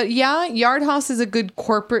 But yeah, Yard House is a good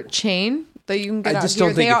corporate chain that you can get. I out just here.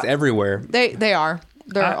 don't think it's everywhere. They are.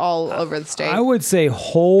 They're all over the state. I would say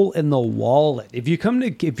hole in the wallet. If you come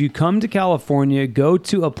to California, go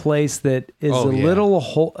to a place that is little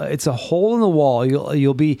hole. It's a hole in the wall.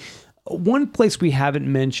 You'll be one place we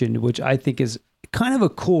haven't mentioned, which I think is kind of a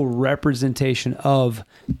cool representation of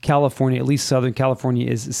California, at least Southern California,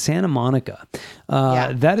 is Santa Monica.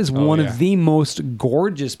 That is one of the most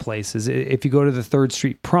gorgeous places. If you go to the 3rd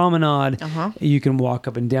Street Promenade, you can walk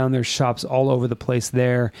up and down. There's shops all over the place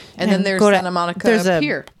there. And then there's Santa Monica There's a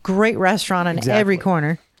Pier. great restaurant on every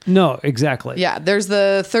corner. No, exactly. Yeah, there's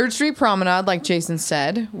the 3rd Street Promenade, like Jason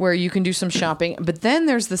said, where you can do some shopping. But then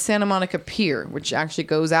there's the Santa Monica Pier, which actually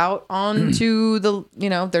goes out onto the,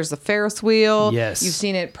 there's the Ferris wheel. Yes. You've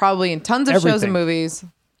seen it probably in tons of shows and movies.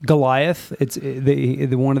 Goliath. It's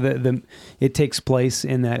the one of the it takes place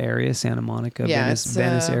in that area, Santa Monica,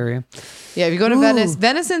 Venice area. Yeah, if you go to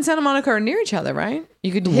Venice and Santa Monica are near each other, right?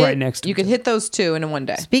 You could hit, right next to you could hit those two in one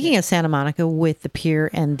day. Speaking of Santa Monica, with the pier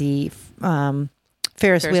and the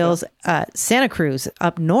Ferris wheels, Santa Cruz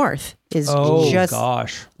up north is just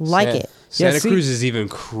like it. Santa Cruz is even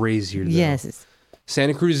crazier. Though. Yes.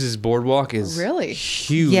 Santa Cruz's boardwalk is really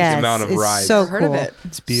huge amount of rides. So heard of it.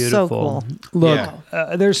 It's beautiful. So cool. Look,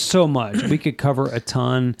 there's so much. We could cover a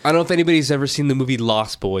ton. I don't know if anybody's ever seen the movie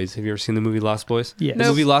Lost Boys. Have you ever seen the movie Lost Boys? Yes. The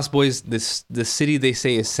movie Lost Boys, the city they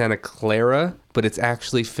say is Santa Clara, but it's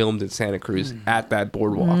actually filmed in Santa Cruz at that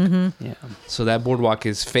boardwalk. Mm-hmm. Yeah. So that boardwalk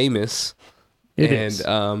is famous. It is.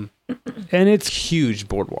 And it's huge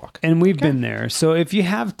boardwalk. And we've been there. So if you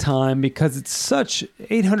have time, because it's such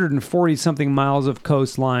 840 something miles of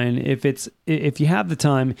coastline, if you have the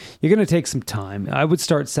time, you're going to take some time. I would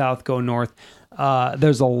start south, go north.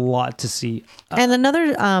 There's a lot to see. And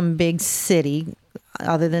another big city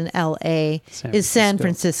other than LA is San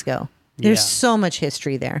Francisco. There's so much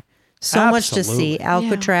history there. So much to see.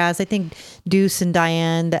 Alcatraz. I think Deuce and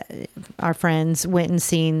Diane, our friends, went and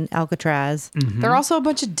seen Alcatraz. Mm-hmm. They're also a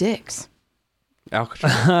bunch of dicks.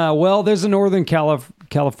 Alcatraz. Well, there's a Northern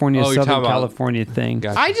California, Southern California thing.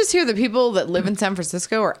 Gotcha. I just hear the people that live in San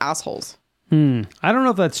Francisco are assholes. I don't know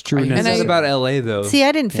if that's true. This is about LA though. See,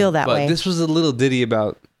 I didn't feel that but way. This was a little ditty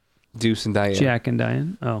about Deuce and Diane. Jack and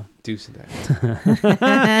Diane. Oh. Deuce and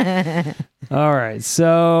Diane. All right.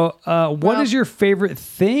 So, what is your favorite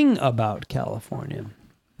thing about California?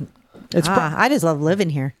 I just love living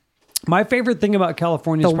here. My favorite thing about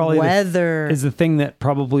California is probably weather. Is the thing that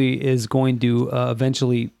probably is going to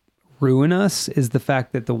eventually ruin us is the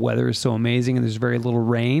fact that the weather is so amazing and there's very little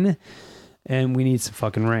rain. And we need some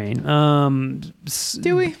fucking rain.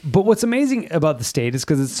 Do we? But what's amazing about the state is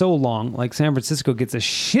because it's so long. Like San Francisco gets a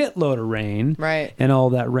shitload of rain. Right. And all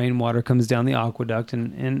that rainwater comes down the aqueduct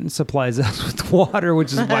and supplies us with water,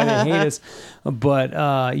 which is why they hate us. But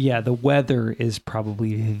the weather is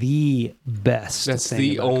probably the best. That's thing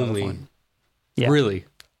the about only. California. Yeah. Really.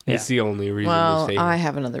 Yeah. It's the only reason Well, to say I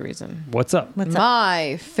have another reason. What's up?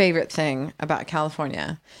 My favorite thing about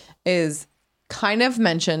California is kind of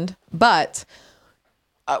mentioned, but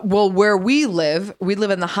where we live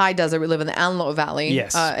in the high desert. We live in the Antelope Valley,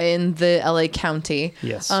 Yes. In the LA County.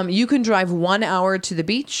 Yes. You can drive 1 hour to the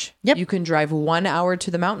beach. Yep. You can drive 1 hour to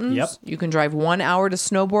the mountains. Yep. You can drive 1 hour to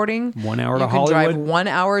snowboarding. 1 hour to You can Hollywood. drive 1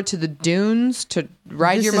 hour to the dunes to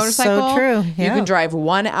ride This your is motorcycle. so true. You Yeah. can drive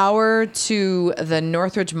 1 hour to the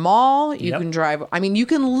Northridge Mall. You Yep. can drive. I mean, you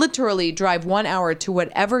can literally drive 1 hour to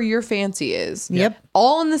whatever your fancy is. Yep.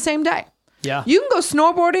 All in the same day. Yeah. You can go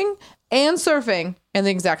snowboarding and surfing in the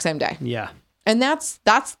exact same day. Yeah. And that's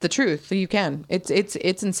the truth. You can. It's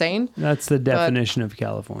insane. That's the definition of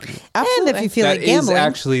California. Absolutely. And if you feel That like is gambling,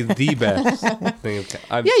 actually the best thing.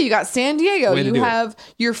 Yeah, you got San Diego. Way to You do it. have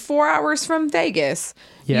you're 4 hours from Vegas.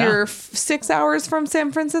 Yeah. You're 6 hours from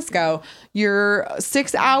San Francisco. You're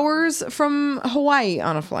 6 hours from Hawaii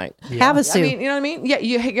on a flight. Havasu. I mean, you know what I mean? Yeah,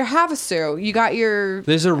 you're Havasu. You got your.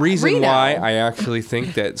 There's a reason Reno. why I actually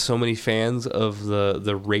think that so many fans of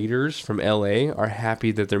the Raiders from LA are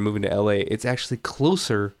happy that they're moving to LA. It's actually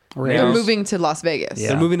closer. They're now. moving to Las Vegas. Yeah.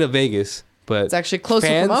 They're moving to Vegas, but It's actually closer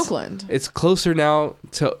fans, from Oakland. It's closer now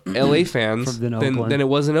to LA fans Than than Oakland. it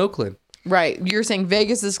was in Oakland. Right. You're saying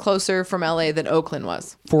Vegas is closer from LA than Oakland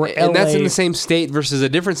was. For And that's in LA the same state versus a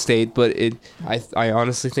different state, but I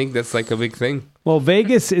honestly think that's like a big thing. Well,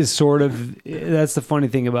 Vegas is sort of, that's the funny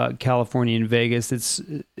thing about California and Vegas.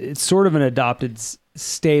 It's sort of an adopted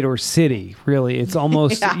state or city, really. It's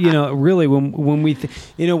almost, Yeah. really when we,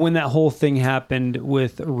 when that whole thing happened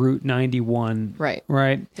with Route 91, Right.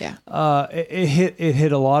 Yeah. it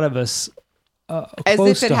hit a lot of us. As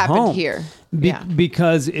close if it to happened home. here.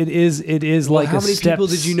 Because it is Well, like how a many step people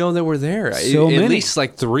did you know that were there? So At many. least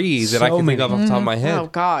like 3 that I So can think of off the top of my head. Oh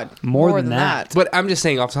God. More than that. But I'm just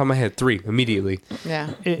saying off the top of my head, 3 immediately.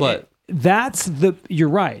 Yeah. But you're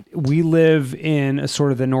right. We live in a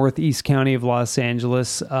sort of the northeast county of Los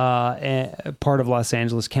Angeles, part of Los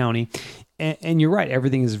Angeles County. And you're right.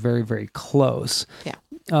 Everything is very, very close. Yeah.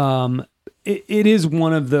 It is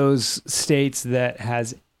one of those states that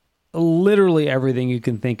has literally everything you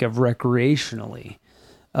can think of recreationally.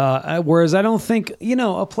 Whereas I don't think,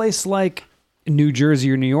 a place like New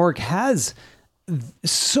Jersey or New York has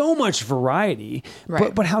so much variety.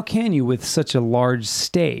 Right. But how can you with such a large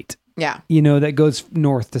state? Yeah. That goes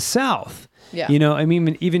north to south. Yeah. I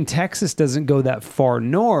mean, even Texas doesn't go that far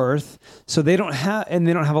north, so they don't have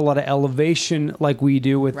a lot of elevation like we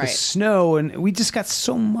do with the Right. snow, and we just got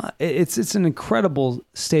so much. It's an incredible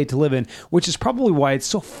state to live in, which is probably why it's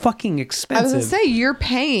so fucking I expensive. was gonna say you're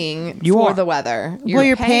paying You for are. the weather.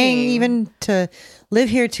 you're paying even to live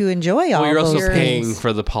here to enjoy all you're also those paying things.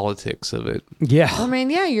 for the politics of it. Yeah. I mean,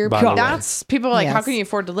 yeah, you're. By the way. That's people are like, how Yes. can you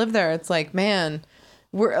afford to live there? It's like, man,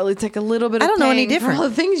 it's like a little bit. Of I don't know any paying for different. all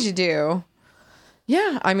the things you do.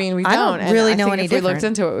 Yeah, I mean, we I don't don't really and know I think any if we looked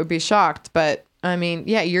different. into it, we'd be shocked. But I mean,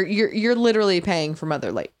 yeah, you're literally paying for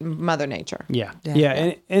Mother Nature. Yeah. Yeah.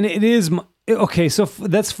 Yeah. And it is okay. So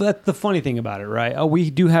that's the funny thing about it, right? We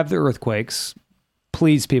do have the earthquakes.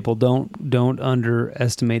 Please, people, don't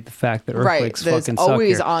underestimate the fact that Right, earthquakes that's fucking suck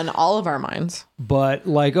always here. on all of our minds. But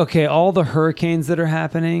all the hurricanes that are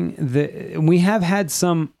happening, we have had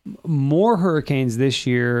some more hurricanes this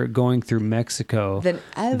year going through Mexico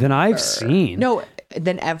Than I've seen. No,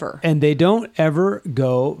 than ever. And they don't ever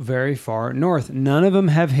go very far north. None of them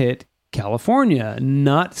have hit California.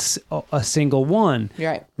 Not a single one.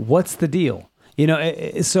 You're right. What's the deal?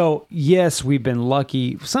 So yes, we've been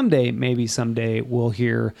lucky. Maybe someday we'll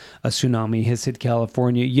hear a tsunami has hit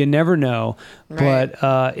California. You never know. Right.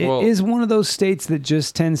 But it is one of those states that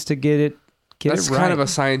just tends to get it That's right. kind of a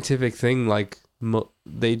scientific thing. Like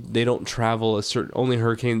they don't travel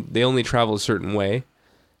they only travel a certain way,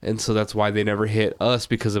 and so that's why they never hit us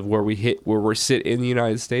because of where we sit in the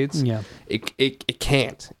United States. Yeah. It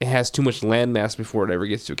can't. It has too much landmass before it ever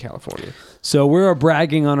gets to California. So we're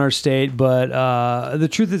bragging on our state, but the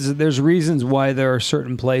truth is that there's reasons why there are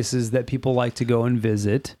certain places that people like to go and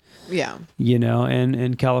visit. Yeah.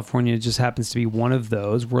 And California just happens to be one of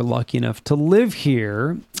those. We're lucky enough to live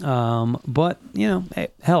here, but hey,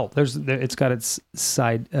 hell, it's got its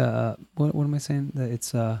side. What am I saying?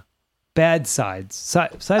 It's bad sides,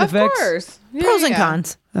 side Of effects. course. Yeah, Pros and yeah.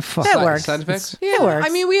 cons. Fuck. That works. Side effects? Yeah, It works. I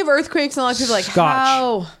mean, we have earthquakes, and a lot of people are like,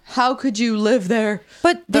 Scotch. how could you live there?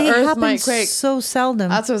 But The they earth happen might quake. so seldom.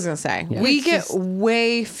 That's what I was gonna say. Yeah. We It's get just-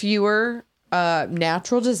 way fewer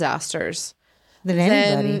natural disasters than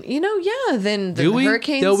anybody. than the Do we?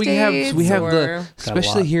 hurricane No, states. we have or- the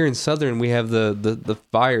especially lot. here in Southern, we have the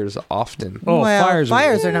fires often. Oh, well,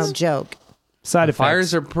 fires are no joke. Side effects.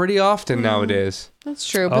 Fires are pretty often nowadays. That's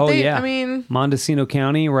true, but I mean, Mendocino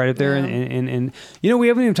County, right up there, Yeah. and we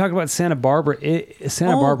haven't even talked about Santa Barbara.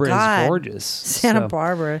 Santa Barbara God. is gorgeous. Santa So,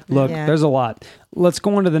 Barbara. Look, Yeah. there's a lot. Let's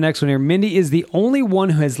go on to the next one here. Mindy is the only one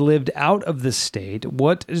who has lived out of the state.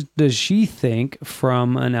 What does she think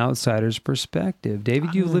from an outsider's perspective?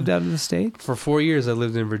 David, you lived out of the state? For 4 years, I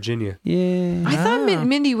lived in Virginia. Yeah. I thought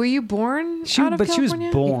Mindy, were you born out of But she was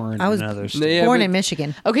California? born I was in another state. Yeah, born but in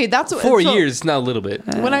Michigan. Okay, that's what 4 so years, not a little bit.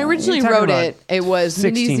 When I originally you're talking wrote about it was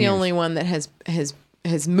Mindy's 16 the years. only one that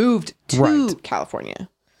has moved to Right. California.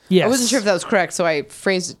 Yes. I wasn't sure if that was correct, so I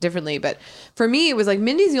phrased it differently. But for me, it was like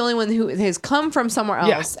Mindy's the only one who has come from somewhere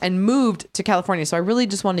else and moved to California. So I really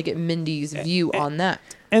just wanted to get Mindy's view on that.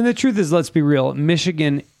 And the truth is, let's be real,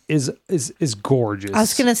 Michigan is gorgeous. I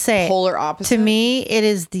was going to say, polar opposite. To me, it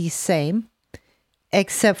is the same,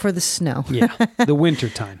 except for the snow. Yeah, the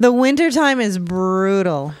wintertime. The wintertime is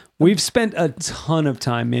brutal. We've spent a ton of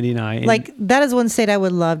time, Mindy and I. Like, that is one state I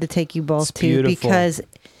would love to take you both to beautiful. because...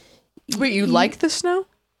 Wait, you like the snow?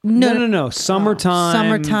 No.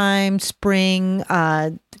 Summertime, spring,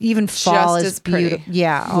 even fall Just is as pretty. beautiful.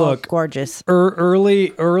 Yeah, Look, gorgeous.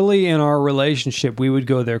 Early in our relationship, we would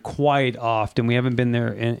go there quite often. We haven't been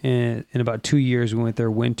there in about 2 years. We went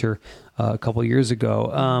there winter a couple of years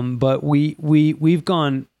ago. But we've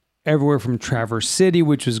gone everywhere from Traverse City,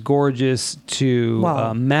 which was gorgeous,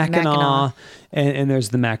 to Mackinac, and there's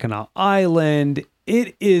the Mackinac Island.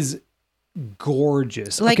 It is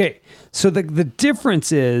gorgeous. Okay, so the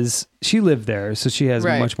difference is she lived there, so she has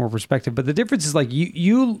much more perspective. But the difference is like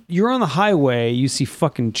you're on the highway, you see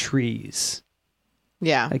fucking trees.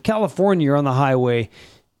 Yeah, like California, you're on the highway,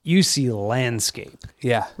 you see landscape.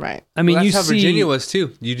 Yeah, right. I mean, that's how Virginia was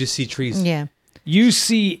too. You just see trees. Yeah, you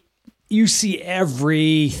see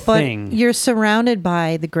everything. But you're surrounded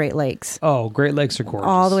by the Great Lakes. Oh, Great Lakes are gorgeous.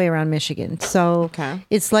 All the way around Michigan. So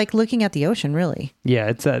it's like looking at the ocean, really. Yeah,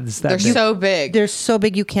 it's that They're big. so big. They're so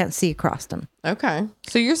big you can't see across them. Okay.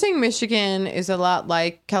 So you're saying Michigan is a lot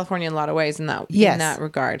like California in a lot of ways in that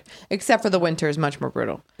regard, except for the winter is much more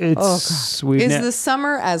brutal. It's Is the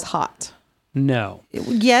summer as hot? No.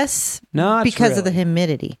 Yes. Not because really. of the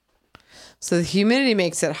humidity. So the humidity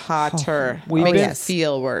makes it hotter. Makes it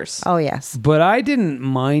feel worse. Oh yes. But I didn't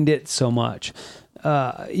mind it so much.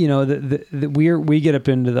 We get up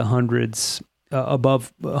into the hundreds,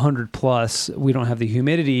 above 100 plus. We don't have the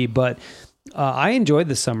humidity, but I enjoyed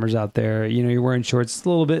the summers out there. You know, you're wearing shorts, it's a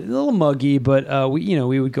little muggy, but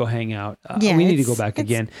we would go hang out. We need to go back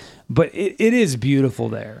again. But it is beautiful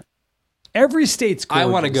there. Every state's gorgeous. I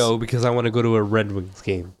want to go because I want to go to a Red Wings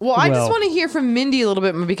game. Well, I just want to hear from Mindy a little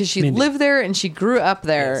bit more because she lived there and she grew up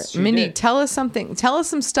there. Yes, she Mindy, did. tell us something. Tell us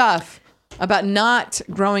some stuff about not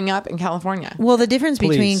growing up in California. Well, the difference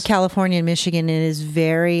between California and Michigan is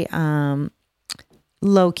very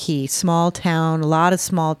low key, small town, a lot of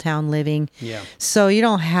small town living. Yeah. So you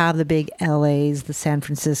don't have the big LAs, the San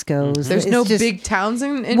Franciscos. There's no big towns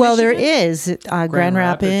in well, Michigan? there is Grand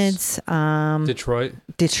Rapids,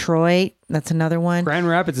 Detroit. That's another one. Grand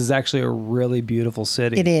Rapids is actually a really beautiful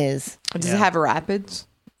city. It is. Does it have rapids?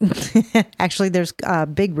 Actually, there's a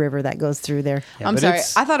big river that goes through there. Yeah, I'm but sorry.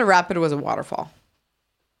 I thought a rapid was a waterfall.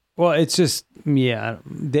 Well, it's just,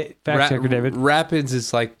 fact checker, David. Rapids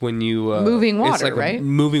is like when you... moving water, it's like right?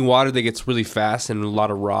 Moving water that gets really fast and a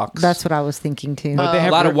lot of rocks. That's what I was thinking too. But they have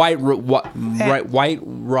a lot of white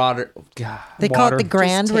water. God. They call it the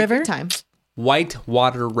Grand Just take River. your time. White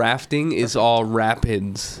water rafting is all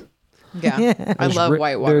rapids. Yeah. I love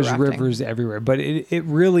white water There's rafting. rivers everywhere, but it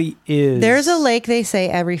really is. There's a lake, they say,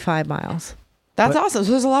 every 5 miles. That's awesome.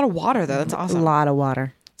 So there's a lot of water there. That's A awesome. lot of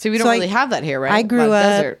water. So we don't really have that here, right? I grew A lot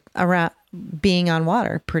of up desert. around being on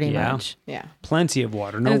water pretty much. Yeah. Plenty of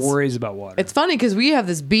water. No And worries about water. It's funny because we have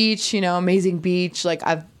this beach, amazing beach. Like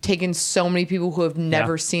I've taken so many people who have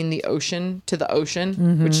never seen the ocean to the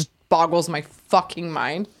ocean, which boggles my fucking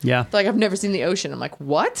mind. Yeah. Like I've never seen the ocean. I'm like,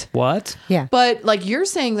 what? What? Yeah. But like you're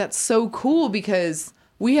saying that's so cool because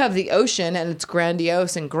we have the ocean and it's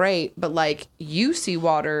grandiose and great, but like you see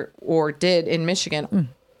water or did in Michigan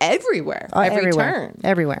everywhere, every turn.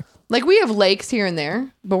 Everywhere. Like we have lakes here and there,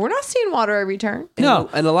 but we're not seeing water every turn. No.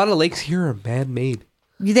 And a lot of lakes here are man-made.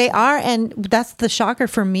 They are, and that's the shocker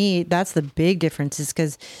for me. That's the big difference is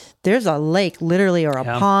because there's a lake literally or a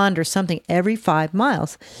pond or something every 5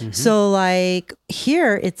 miles. So like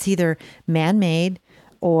here, it's either man-made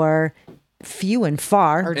or few and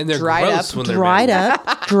far. And they're dried gross up. when they're Dried man-made.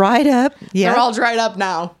 up. Dried up. Yeah. They're all dried up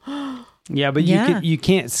now. Yeah, but you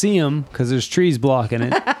can't see them because there's trees blocking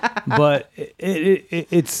it. But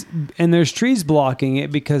it's and there's trees blocking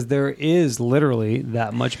it because there is literally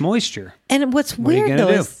that much moisture. And what's What are you weird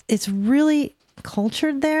gonna though do? is it's really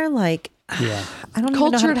cultured there. Like, Yeah. I don't even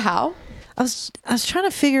know Cultured how. how? I was trying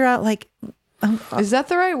to figure out like Is that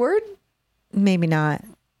the right word? maybe not.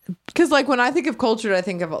 Because like when I think of cultured, I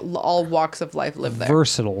think of all walks of life live there.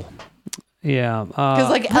 Versatile. Yeah. Because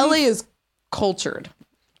like LA is cultured.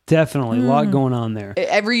 Definitely a lot going on there.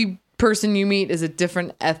 Every person you meet is a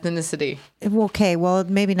different ethnicity. Okay, well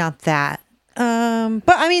maybe not that. But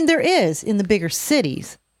I mean there is in the bigger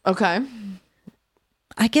cities. Okay.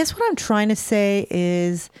 I guess what I'm trying to say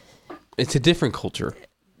is It's a different culture.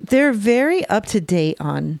 they're very up to date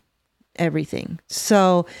on everything.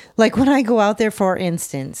 So like when I go out there, for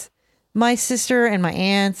instance, my sister and my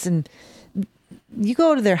aunts, and you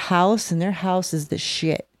go to their house and their house is the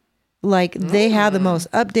shit. Like they have the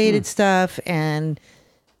most updated stuff, and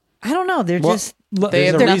I don't know. They're just they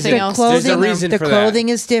have nothing else. There's a reason their for clothing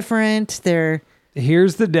that. is different.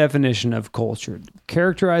 Here's the definition of cultured: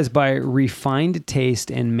 characterized by refined taste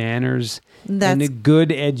and manners and a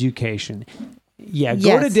good education. Yeah,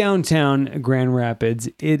 go to downtown Grand Rapids.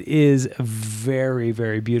 It is very,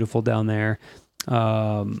 very beautiful down there.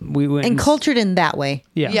 We went and cultured in that way.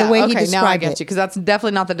 Yeah. The way he okay, described now I get it. you, because that's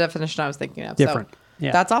definitely not the definition I was thinking of. Different. So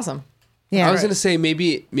Yeah. that's awesome. Yeah, I was gonna say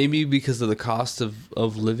maybe because of the cost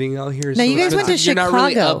of living out here. Now, you guys went to You're not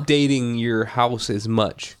really Chicago. updating your house as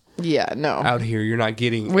much Yeah, no. out here. You're not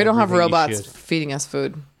getting. We don't have everything you robots should. feeding us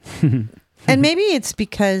food. And maybe it's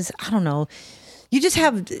because, I don't know, you just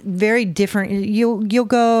have very different. You'll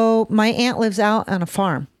go. My aunt lives out on a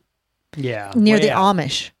farm Yeah. near way the out.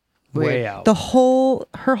 Amish. Way out.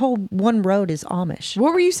 Her whole one road is Amish.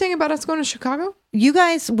 What were you saying about us going to Chicago? You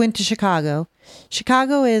guys went to Chicago.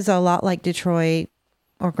 Chicago is a lot like Detroit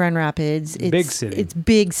or Grand Rapids. It's Big city. It's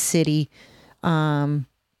big city.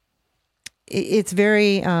 It's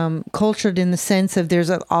very cultured in the sense of there's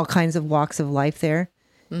all kinds of walks of life there.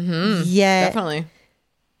 Mm-hmm. Definitely.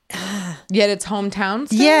 Yet it's hometown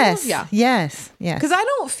still? Yes. Yeah. Yes. Because I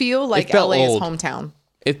don't feel like felt LA old. is hometown.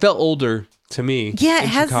 It felt older to me. Yeah, it in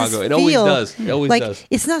has Chicago. this It always feel, does. It always like, does.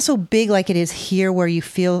 It's not so big like it is here, where you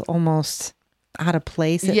feel almost out of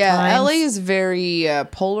place. At times. LA is very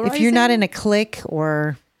polarizing. If you're not in a clique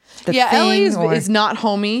or the LA thing, is not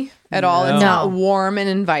homey at all. It's No. not warm and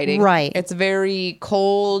inviting. Right. It's very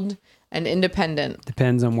cold and independent.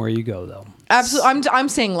 Depends on where you go, though. Absolutely. I'm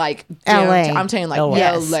saying like LA. I'm saying like LA.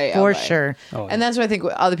 Yes, LA, for LA. sure. Oh, And that's what I think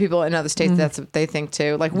other people in other states, that's what they think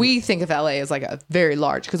too. Like we think of LA as like a very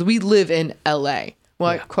large, because we live in LA.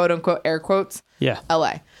 Well, quote unquote, air quotes. Yeah.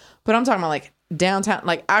 LA. But I'm talking about like downtown,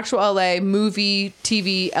 like actual LA, movie,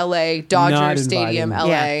 TV, LA, Dodger Not Stadium,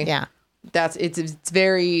 inviting. LA. Yeah. That's it's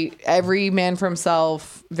very every man for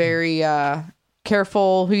himself, very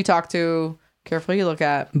careful who you talk to, careful who you look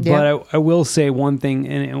at. But I will say one thing,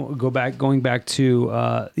 and it will going back to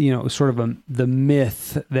sort of the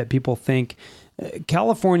myth that people think.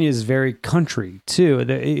 California is very country too.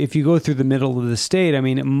 If you go through the middle of the state, I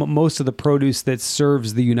mean, most of the produce that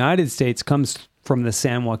serves the United States comes from the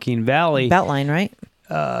San Joaquin Valley. Beltline, right?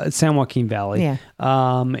 San Joaquin Valley. Yeah.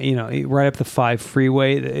 Right up the 5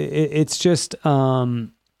 freeway. It's just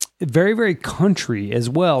very, very country as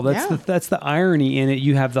well. That's the irony in it.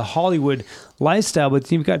 You have the Hollywood lifestyle,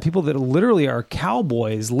 but you've got people that literally are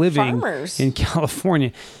cowboys living Farmers. in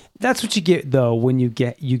California. That's what you get though when you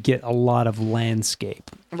get a lot of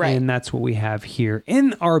landscape. Right. And that's what we have here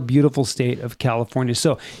in our beautiful state of California.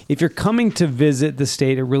 So if you're coming to visit the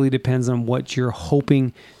state, it really depends on what you're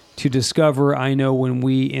hoping to discover. I know when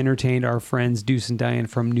we entertained our friends Deuce and Diane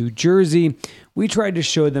from New Jersey, we tried to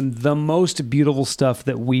show them the most beautiful stuff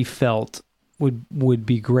that we felt would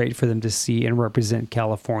be great for them to see and represent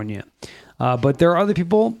California. But there are other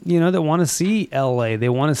people, that want to see LA. They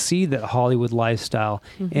want to see that Hollywood lifestyle,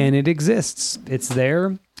 and it exists. It's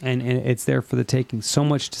there, and it's there for the taking. So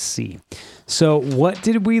much to see. So what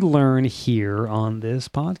did we learn here on this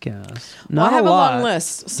podcast? Well, I have a long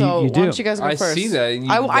list, so You why do. don't you guys go I first? see that. You,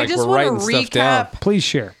 I like, just were want to writing stuff down. recap. Please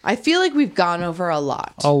share. I feel like we've gone over a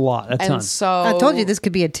lot. A lot, a ton. And so I told you this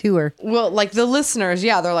could be a tour. Well, like the listeners,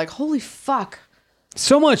 they're like, holy fuck.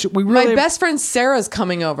 So much. We My really best friend Sarah's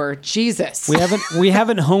coming over. Jesus. we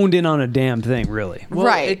haven't honed in on a damn thing, really. Well,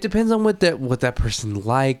 Right. It depends on what that person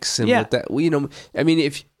likes and Yeah. what that I mean,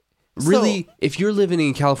 if you're living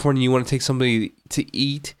in California, you want to take somebody to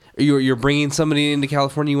eat, or you're bringing somebody into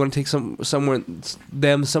California, you want to take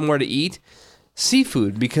somewhere to eat,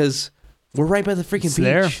 seafood, because we're right by the freaking It's beach.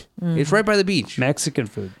 there. It's right by the beach. Mexican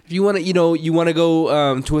food. If you want to, you want to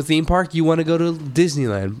go to a theme park, you want to go to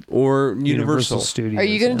Disneyland or Universal. Studios. Are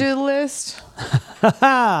you going to do the list?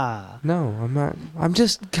 No, I'm not. I'm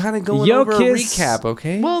just kind of going Yo, over kiss. a recap,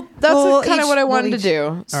 okay? Well, that's Well, kind of each- what I wanted well, to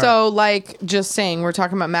do. So, like, just saying, we're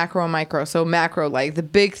talking about macro and micro. So, macro, like the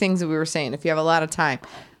big things that we were saying, if you have a lot of time,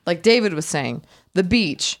 like David was saying, the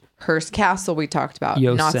beach, Hearst Castle, we talked about,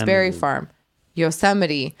 Knott's Yosemite. Berry Farm,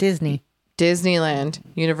 Yosemite, Disney. Disneyland,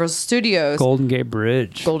 Universal Studios, Golden Gate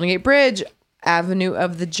Bridge. Golden Gate Bridge, Avenue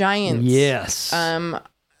of the Giants. Yes. San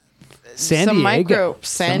San some Diego. micro,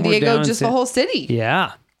 San Somewhere Diego, down just in the whole city.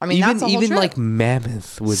 Yeah. I mean, that's a whole even trip. like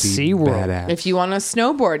Mammoth would be SeaWorld. badass. If you want to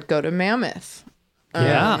snowboard, go to Mammoth.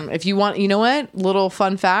 Yeah. If you want, you know what? Little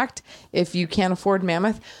fun fact: if you can't afford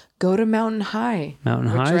Mammoth, Go to Mountain High. Mountain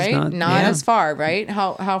High is right? Not as far, right?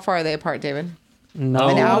 How far are they apart, David? No.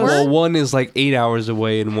 An hour? Well, one is like 8 hours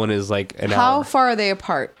away and one is like an hour. How far are they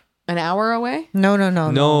apart? An hour away? No.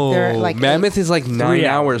 No, They're like Mammoth is like 9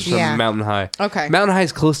 hours from Yeah. Mountain High. Okay. Mountain High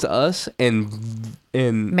is close to us, and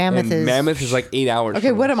Mammoth is like 8 hours. Okay,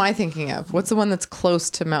 from what us. am I thinking of? What's the one that's close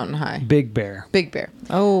to Mountain High? Big Bear. Big Bear.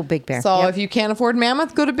 Oh, Big Bear. So Yep. if you can't afford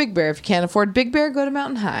Mammoth, go to Big Bear. If you can't afford Big Bear, go to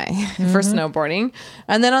Mountain High for snowboarding.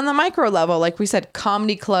 And then on the micro level, like we said,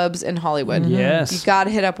 comedy clubs in Hollywood. Yes. You got to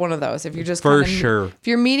hit up one of those. If you're just For kinda- sure. If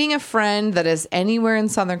you're meeting a friend that is anywhere in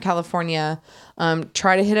Southern California,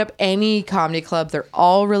 try to hit up any comedy club. They're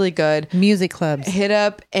all really good. music clubs. Hit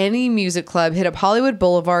up any music club. Hit up Hollywood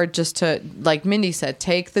Boulevard just to, like Mindy said,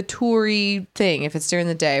 take the toury thing if it's during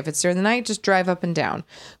the day. If it's during the night, just drive up and down.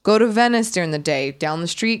 Go to Venice during the day. Down the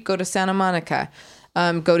street, go to Santa Monica.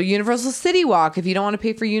 Go to Universal City Walk. If you don't want to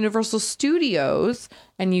pay for Universal Studios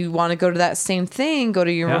and you want to go to that same thing, go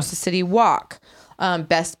to Universal City Walk.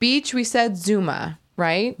 Best beach, we said Zuma,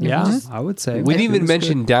 right? Yeah, I would say. We didn't even It's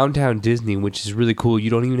mention downtown Disney, which is really cool. You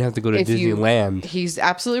don't even have to go to Disneyland. He's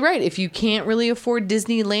absolutely right. If you can't really afford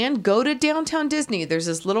Disneyland, go to downtown Disney. There's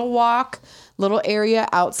this little little area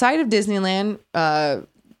outside of Disneyland.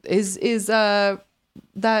 Is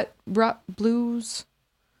that Blues?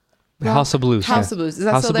 House of Blues. House yeah. of Blues. Is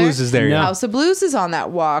that House still of there? Blues is there. Yeah. House of Blues is on that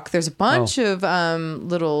walk. There's a bunch of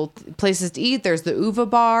little places to eat. There's the Uva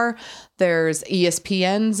Bar. There's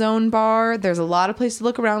ESPN Zone Bar. There's a lot of places to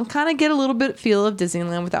look around, kind of get a little bit feel of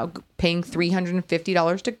Disneyland without paying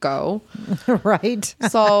 $350 to go. Right.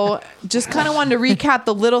 So just kind of wanted to recap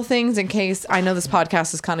the little things in case I know this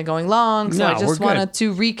podcast is kind of going long. So No, I we're just good. wanted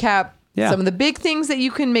to recap some of the big things that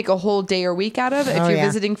you can make a whole day or week out of. If you're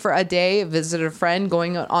visiting for a day, visit a friend,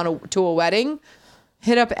 going to a wedding,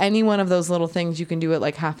 hit up any one of those little things. You can do it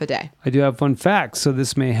like half a day. I do have fun facts, so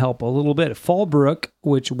this may help a little bit. Fallbrook,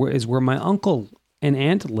 which is where my uncle and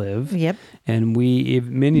aunt live. Yep. And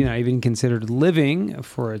Mindy and I even considered living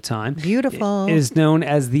for a time. Beautiful. It is known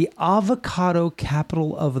as the avocado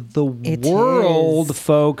capital of the It world, is.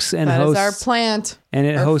 folks. And That is hosts our plant. And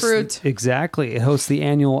it our hosts fruit. Exactly. It hosts the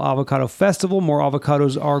annual avocado festival. More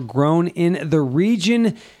avocados are grown in the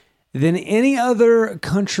region than any other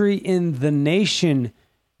country in the nation.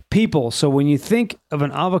 People. So when you think of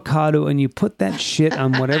an avocado and you put that shit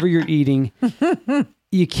on whatever you're eating,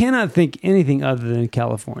 you cannot think anything other than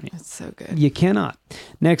California. That's so good. You cannot.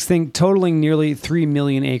 Next thing, totaling nearly 3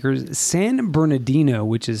 million acres, San Bernardino,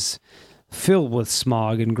 which is filled with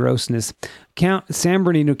smog and grossness. San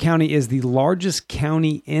Bernardino County is the largest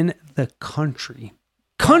county in the country.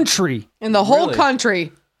 In the whole Really?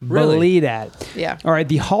 country. Believe that. Yeah. All right.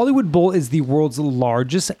 The Hollywood Bowl is the world's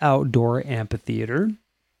largest outdoor amphitheater.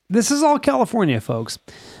 This is all California, folks.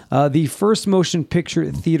 The first motion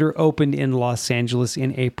picture theater opened in Los Angeles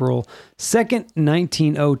in April 2nd,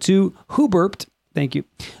 1902. Who burped? Thank you.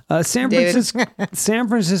 San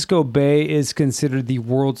Francisco Bay is considered the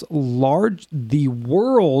world's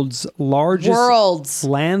largest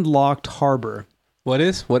landlocked harbor. What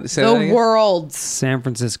is? What? Say The that again? world's. San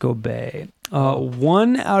Francisco Bay.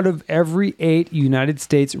 1 out of every 8 United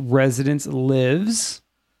States residents lives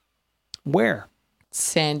where?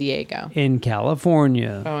 San Diego. In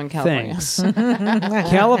California. Oh, in California. Thanks.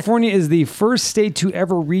 California is the first state to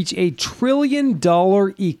ever reach $1 trillion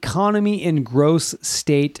economy in gross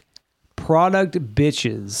state product,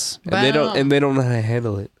 bitches. And they don't know how to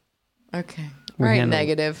handle it. Okay. We Right, handle it.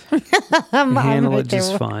 negative. Handle right it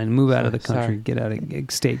just there. fine. Move out of the country. Sorry. Get out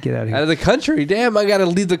of state. Get out of Out here. of the country. Damn, I gotta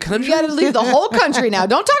leave the country. You got to leave the whole country now.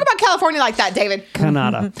 Don't talk about California like that, David.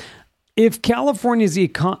 Canada. If California's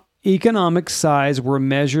economic size were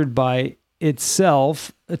measured by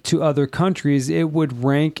itself to other countries, it would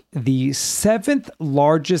rank the 7th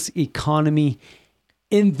largest economy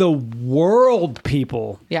in the world,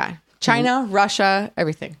 people. Yeah. China, Russia,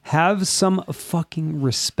 everything. Have some fucking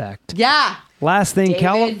respect. Yeah. Last thing,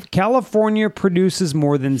 David. California produces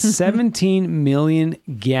more than 17 million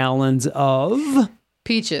gallons of...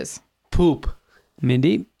 Peaches. Poop.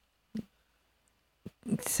 Mindy,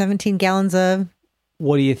 17 gallons of...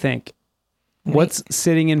 what do you think? What's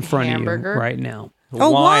sitting in front Hamburger? of you right now?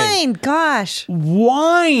 Oh, wine. Gosh.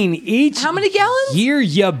 Wine each How many gallons? year,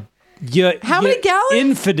 How many gallons?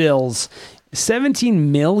 Infidels.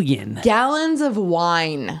 17 million. Gallons of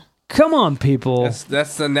wine. Come on, people.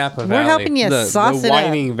 That's the Napa We're Valley. helping you sauce the it up.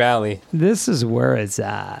 whining valley. This is where it's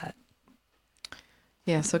at.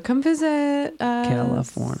 Yeah, so come visit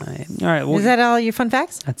California. All right. Well, Is that all your fun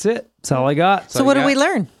facts? that's it. That's all I got. So what did we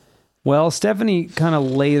learn? Well, Stephanie kind of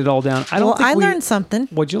laid it all down. I I learned something.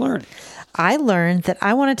 What'd you learn? I learned that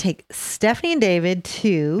I want to take Stephanie and David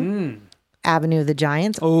to Avenue of the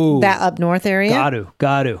Giants, that up north area.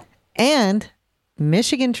 Got to. And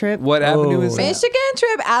Michigan trip. What avenue is that? Michigan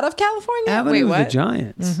trip out of California. Avenue Wait, of what? the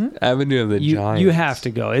Giants. Avenue of the Giants. You have to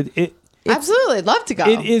go. Absolutely, I'd love to go.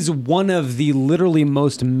 It is one of the literally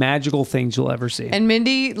most magical things you'll ever see. And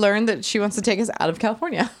Mindy learned that she wants to take us out of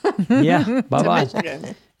California. Yeah, bye-bye.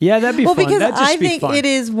 Yeah, that'd be fun. Because That'd just I be think fun. it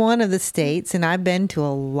is one of the states, and I've been to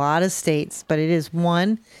a lot of states, but it is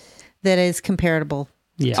one that is comparable.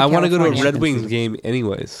 Yeah. I want to go to a California. Red Wings game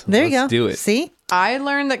anyways. There you go. Let's do it. See? I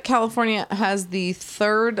learned that California has the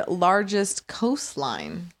third largest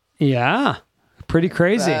coastline Yeah, pretty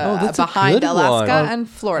crazy. that's a behind good Alaska one. and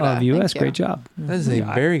Florida. the U.S. Thank you. Great job. That is a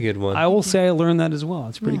very good one. I will say I learned that as well.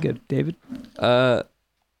 It's pretty good, David.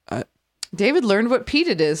 David learned what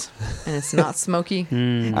peated is, and it's not smoky.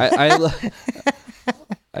 I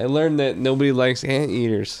learned that nobody likes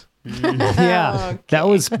anteaters. Yeah, that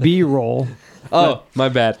was B-roll. Oh, my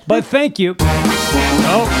bad. But thank you.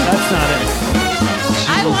 Oh, that's not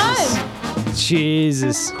I won. it.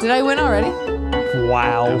 Jesus. Did I win already?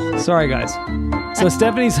 Wow. Sorry, guys. So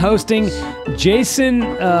Stephanie's hosting. Jason.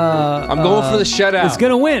 I'm going for the shutout. Is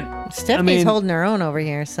gonna win. Stephanie's holding her own over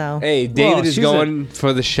here, so. Hey, David Well, is she's going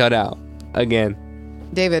for the shutout again.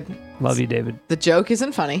 David, Love you, David. the joke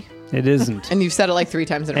isn't funny, It isn't. and you've said it like 3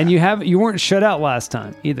 times in a row. And you weren't shut out last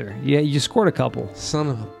time either. Yeah, you scored a couple. Son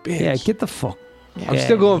of a bitch. Yeah, get the fuck I'm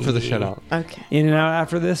still going for the shutout. Okay. in and out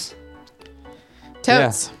after this.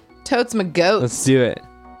 Totes. Totes my goats. Let's do it.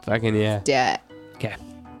 Fucking yeah. Yeah. Okay.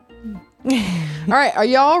 All right, are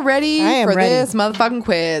y'all ready I am for ready. this motherfucking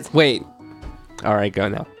quiz? Wait. All right, go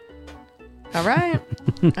now. All right.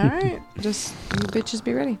 All right. Just you bitches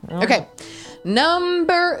be ready. Okay.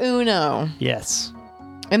 Number uno. Yes.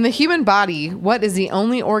 In the human body, what is the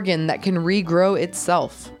only organ that can regrow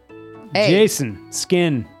itself? A. Jason,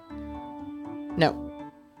 skin. No.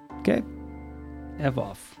 Okay. F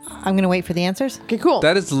off. I'm going to wait for the answers. Okay, cool.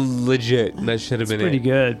 That is legit. That should have been Pretty it.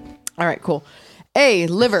 good. All right, cool. A.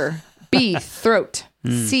 Liver. B. Throat.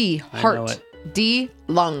 C. know Heart. it. D.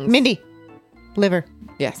 Lungs. Mindy, liver.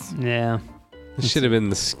 Yes. Yeah. It should have been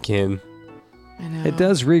the skin. I know. It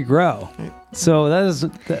does regrow. So that is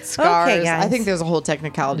Scars. Okay, guys. I think there's a whole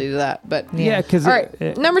technicality to that, but yeah, because All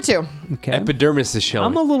right, number 2. okay. Epidermis is showing.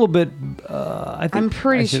 I'm a little bit. I think I'm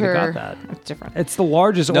pretty I should've sure got that. it's different. It's the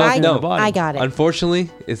largest No, organ in no. the body. I got it Unfortunately,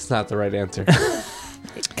 it's not the right answer.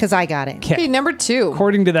 because I got it. Okay, number 2.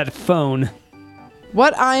 According to that phone,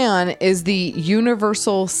 What ion is the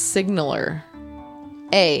universal signaler?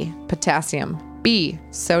 A. Potassium. B.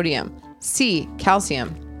 Sodium. C.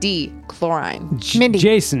 Calcium. D. Chlorine. Mindy.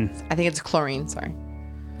 Jason. I think it's chlorine. Sorry.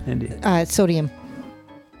 And Sodium.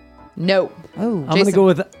 No. Oh, I'm going to go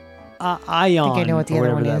with ion. I know what the or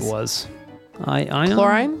other whatever one that is. was. Ion?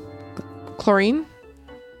 Chlorine? Chlorine?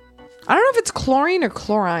 I don't know if it's chlorine or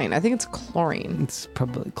chlorine. I think it's chlorine. It's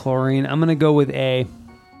probably chlorine. I'm going to go with A.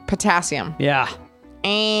 Potassium. Yeah.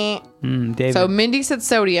 David. So Mindy said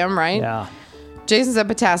sodium, right? yeah. Jason said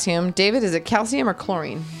potassium. David, is it calcium or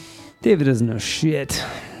chlorine? David doesn't know shit.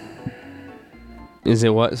 Is it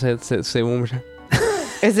what? Say one more time.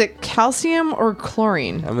 Is it calcium or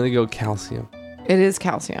chlorine? I'm going to go calcium. It is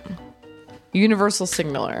calcium. Universal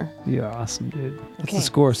signaler. You're awesome, dude. That's Okay. the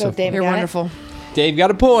score so So far. David You're got it? wonderful. Dave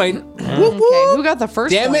got a point. Okay, who got the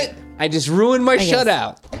first Damn point? it. I just ruined my guess.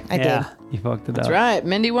 shutout. I Yeah, you fucked it up. That's right.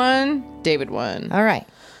 Mindy won. David won. did. All right.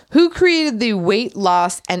 Who created the weight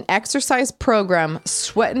loss and exercise program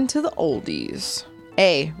Sweatin' to the Oldies?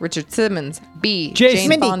 A. Richard Simmons. B. Jason. Jane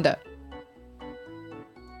Mindy. Fonda.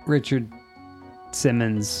 Richard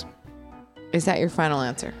Simmons. Is that your final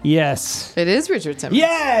answer? Yes. It is Richard Simmons.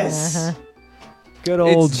 Yes. Good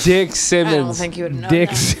old It's Dick I don't Simmons. think you would know.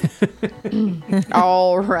 Dix.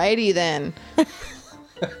 Alrighty then.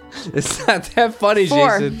 It's not that funny,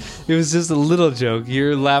 4. Jason. It was just a little joke.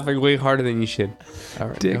 You're laughing way harder than you should. All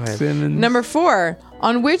right, go Dick ahead. Simmons. Number 4.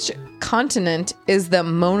 On which continent is the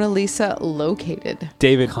Mona Lisa located?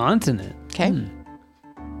 David. Continent. Okay.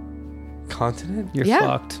 Continent? You're Yeah.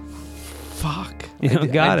 fucked. Fuck. You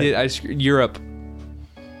don't got it. I screwed Europe.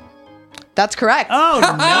 That's correct. Oh,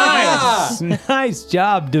 nice. Nice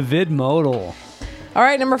job, David Modal. All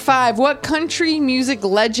right, number 5. What country music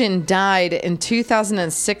legend died in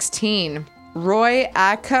 2016? Roy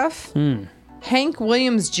Acuff, Hank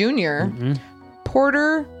Williams Jr.,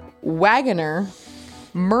 Porter Wagoner,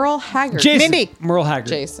 Merle Haggard. Jason. Mindy. Merle Haggard.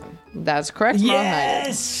 Jason. That's correct. Merle Haggard.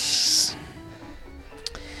 Yes.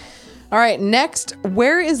 All right, next.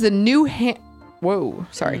 Where is the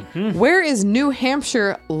Where is New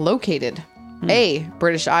Hampshire located? A.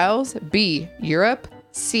 British Isles. B. Europe.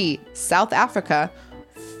 C. South Africa.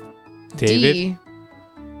 David?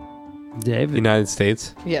 David. United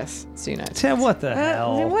States. Yes, it's the United States. Yeah, what the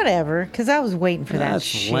hell? Whatever, because I was waiting for that That's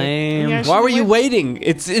shit. lame. Yeah, Why were you waiting?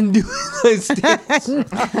 It's in the United States.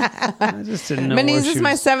 I just didn't know. Mindy, where is this she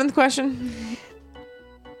my was- 7th question?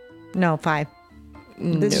 No, 5.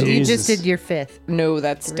 You Jesus. just did your 5th. No,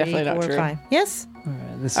 that's 3, definitely not 4, true. 5. Yes.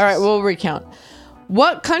 All right, we'll recount.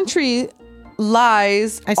 What country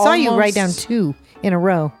lies I saw you write down almost- 2 in a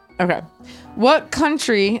row. Okay. What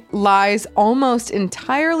country lies almost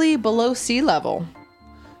entirely below sea level?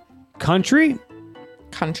 Country?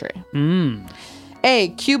 Country. A.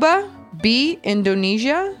 Cuba. B.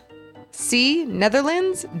 Indonesia. C.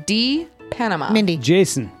 Netherlands. D. Panama. Mindy,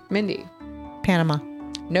 Jason. Mindy. Panama.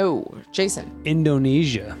 No. Jason.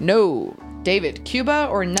 Indonesia. No. David. Cuba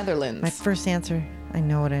or Netherlands? My first answer. I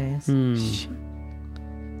know what it is.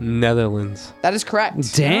 Netherlands. That is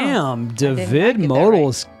correct. Damn, David get that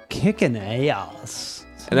Modal's kicking ass.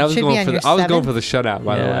 And I was Should be going on for your I was going 7th. for the shutout,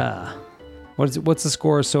 by the way. Yeah. What's the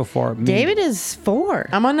score so far? David is 4.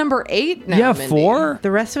 I'm on number 8 now. Yeah, Mindy. 4.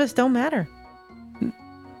 The rest of us don't matter.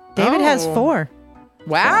 David has Oh. 4.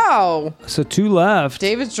 Wow. So 2 left.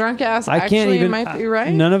 David's drunk ass I actually can't even. might be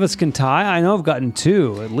right. None of us can tie. I know I've gotten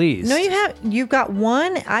 2 at least. No, you've got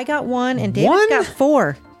 1. I got 1, and David's 1? got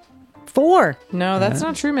 4. 4. No, that's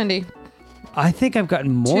not true, Mindy. I think I've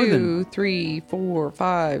gotten more 2, 3, 4,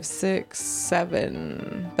 5, 6,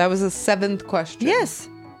 7. That was the 7th question. Yes.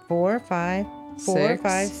 4, 5, 4, 6.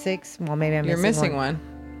 5, 6. Well, maybe I'm You're missing one.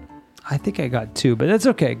 I think I got 2, but that's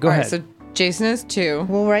okay. Go All ahead. right, so Jason is 2.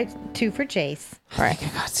 We'll write 2 for Jace. All right. I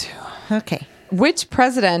got 2. Okay. Which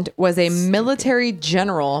president was a military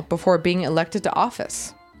general before being elected to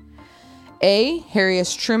office? A. Harry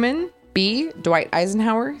S. Truman. B. Dwight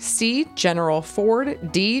Eisenhower. C. General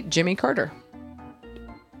Ford. D. Jimmy Carter.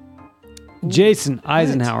 Jason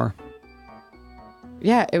Eisenhower.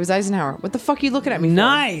 Yeah, it was Eisenhower. What the fuck are you looking at me for?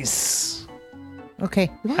 Nice.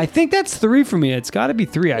 Okay. I think that's 3 for me. It's got to be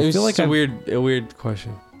 3. I It was feel like just a I've, weird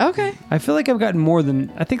question. Okay. I feel like I've gotten more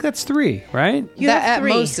than. I think that's 3, right? You that have at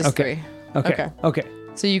 3. most is Okay. 3. Okay. Okay. Okay.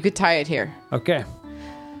 So you could tie it here. Okay.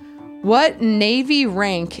 What Navy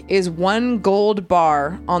rank is 1 gold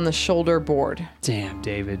bar on the shoulder board? Damn,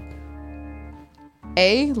 David.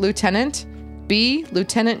 A. Lieutenant. B.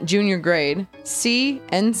 Lieutenant junior grade. C.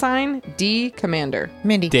 Ensign. D. Commander.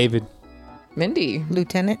 Mindy. David. Mindy.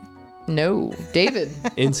 Lieutenant. No. David.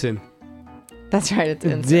 Ensign. That's right. It's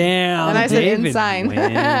ensign. Damn. And I said David ensign.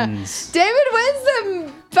 wins. David wins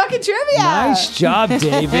the fucking trivia. Nice job,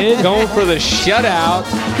 David. Going for the shutout.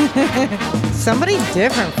 Somebody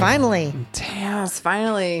different, finally. Yes,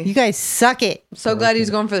 finally. You guys suck it. So glad he's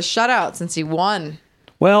going for the shutout since he won.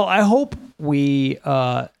 Well, I hope we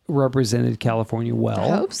represented California well.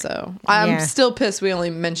 I hope so. I'm Yeah. still pissed we only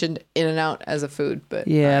mentioned In-N-Out as a food, but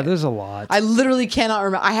Yeah, there's a lot. I literally cannot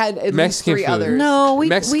remember. I had at Mexican least 3 food. others. No, we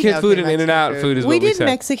Mexican Okay, food and Mexican In-N-Out food. food is we what we did said.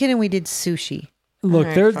 Mexican and we did sushi. Look,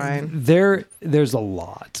 Alright, fine. there's a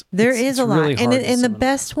lot. There It's is a really lot, hard and to the sum it up.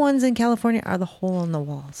 best ones in California are the hole in the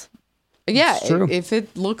walls. Yeah, It's true. if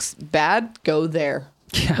it looks bad, go there.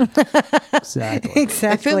 Yeah, exactly. If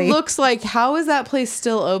Exactly. it looks like, how is that place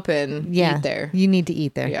still open? yeah, Eat there. you need to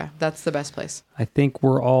eat there. Yeah, that's the best place. I think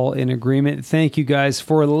we're all in agreement. Thank you guys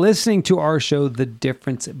for listening to our show, The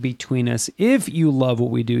Difference Between Us. If you love what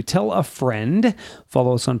we do, tell a friend.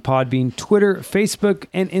 Follow us on Podbean, Twitter, Facebook,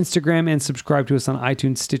 and Instagram, and subscribe to us on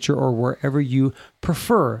iTunes, Stitcher, or wherever you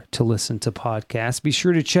prefer to listen to podcasts. Be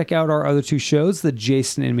sure to check out our other 2 shows, the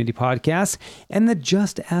Jason and Mindy podcast and the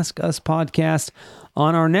Just Ask Us podcast.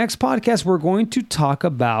 On our next podcast, we're going to talk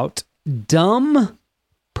about dumb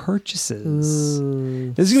purchases.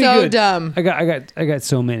 This is gonna be So good. dumb. I got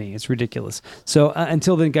so many. It's ridiculous. So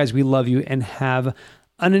until then, guys, we love you and have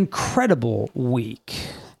an incredible week.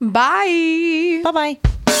 Bye. Bye-bye.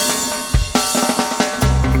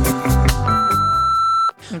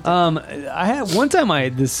 I had one time I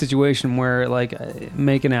had this situation where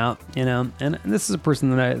making out, and this is a person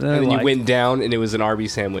that I And then like. you went down and it was an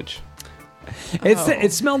Arby's sandwich.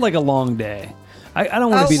 It smelled like a long day. I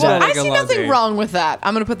don't want to be Well, that I see long nothing day. wrong with that.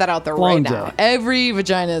 I'm going to put that out there Long right now. day. Every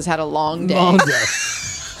vagina has had a long day. long day.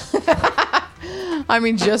 I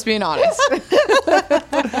mean, just being honest.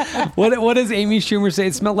 What does Amy Schumer say?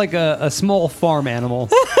 It smelled like a small farm animal.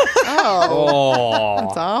 Oh.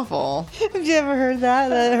 That's awful. Have you ever heard that?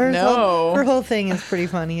 No. Her whole thing is pretty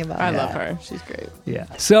funny about I it. love her. She's great. Yeah.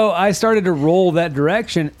 So I started to roll that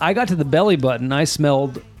direction. I got to the belly button. I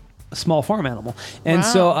smelled a small farm animal, and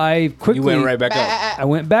so I quickly You went right back up. I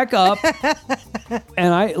went back up,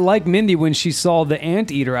 and I like Mindy when she saw the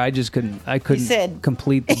anteater. I couldn't said-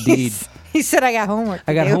 complete the deed. He said, I got homework.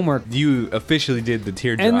 I got homework. You officially did the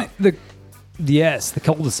teardrop. And the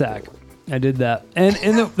cul-de-sac. I did that. And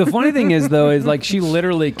the funny thing is, though, is like she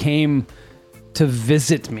literally came to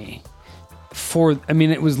visit me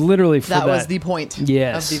it was literally for that. That was the point of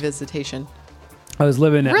the visitation. I was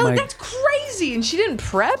living at Really? That's crazy. And she didn't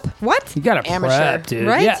prep? What? You gotta Amateur, prep, dude.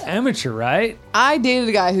 right? Yeah, amateur, right? I dated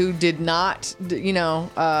a guy who did not,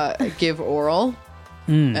 give oral.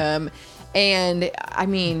 And I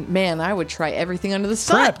mean, man, I would try everything under the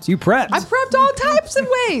sun. You prepped. I prepped all types of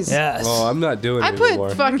ways. Yes. Well, I'm not doing I it put anymore.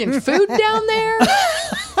 fucking food down there.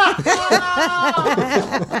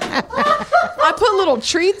 I put little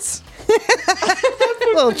treats.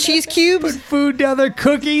 Little cheese cubes. Food down there,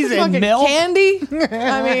 cookies and Fucking milk. candy.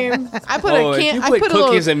 I mean, I put if you put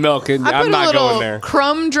cookies and milk, and I put I'm not a little going there.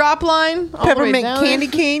 crumb drop line. all the way Peppermint down candy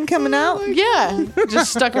there. cane coming out. Yeah,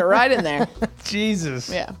 just stuck it right in there. Jesus.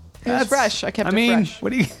 Yeah, it was fresh. I kept it fresh.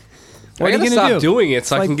 What are you I going gotta to stop do? doing it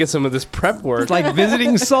so I like- can get some of this prep work. It's like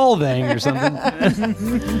visiting Solvang or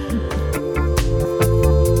something.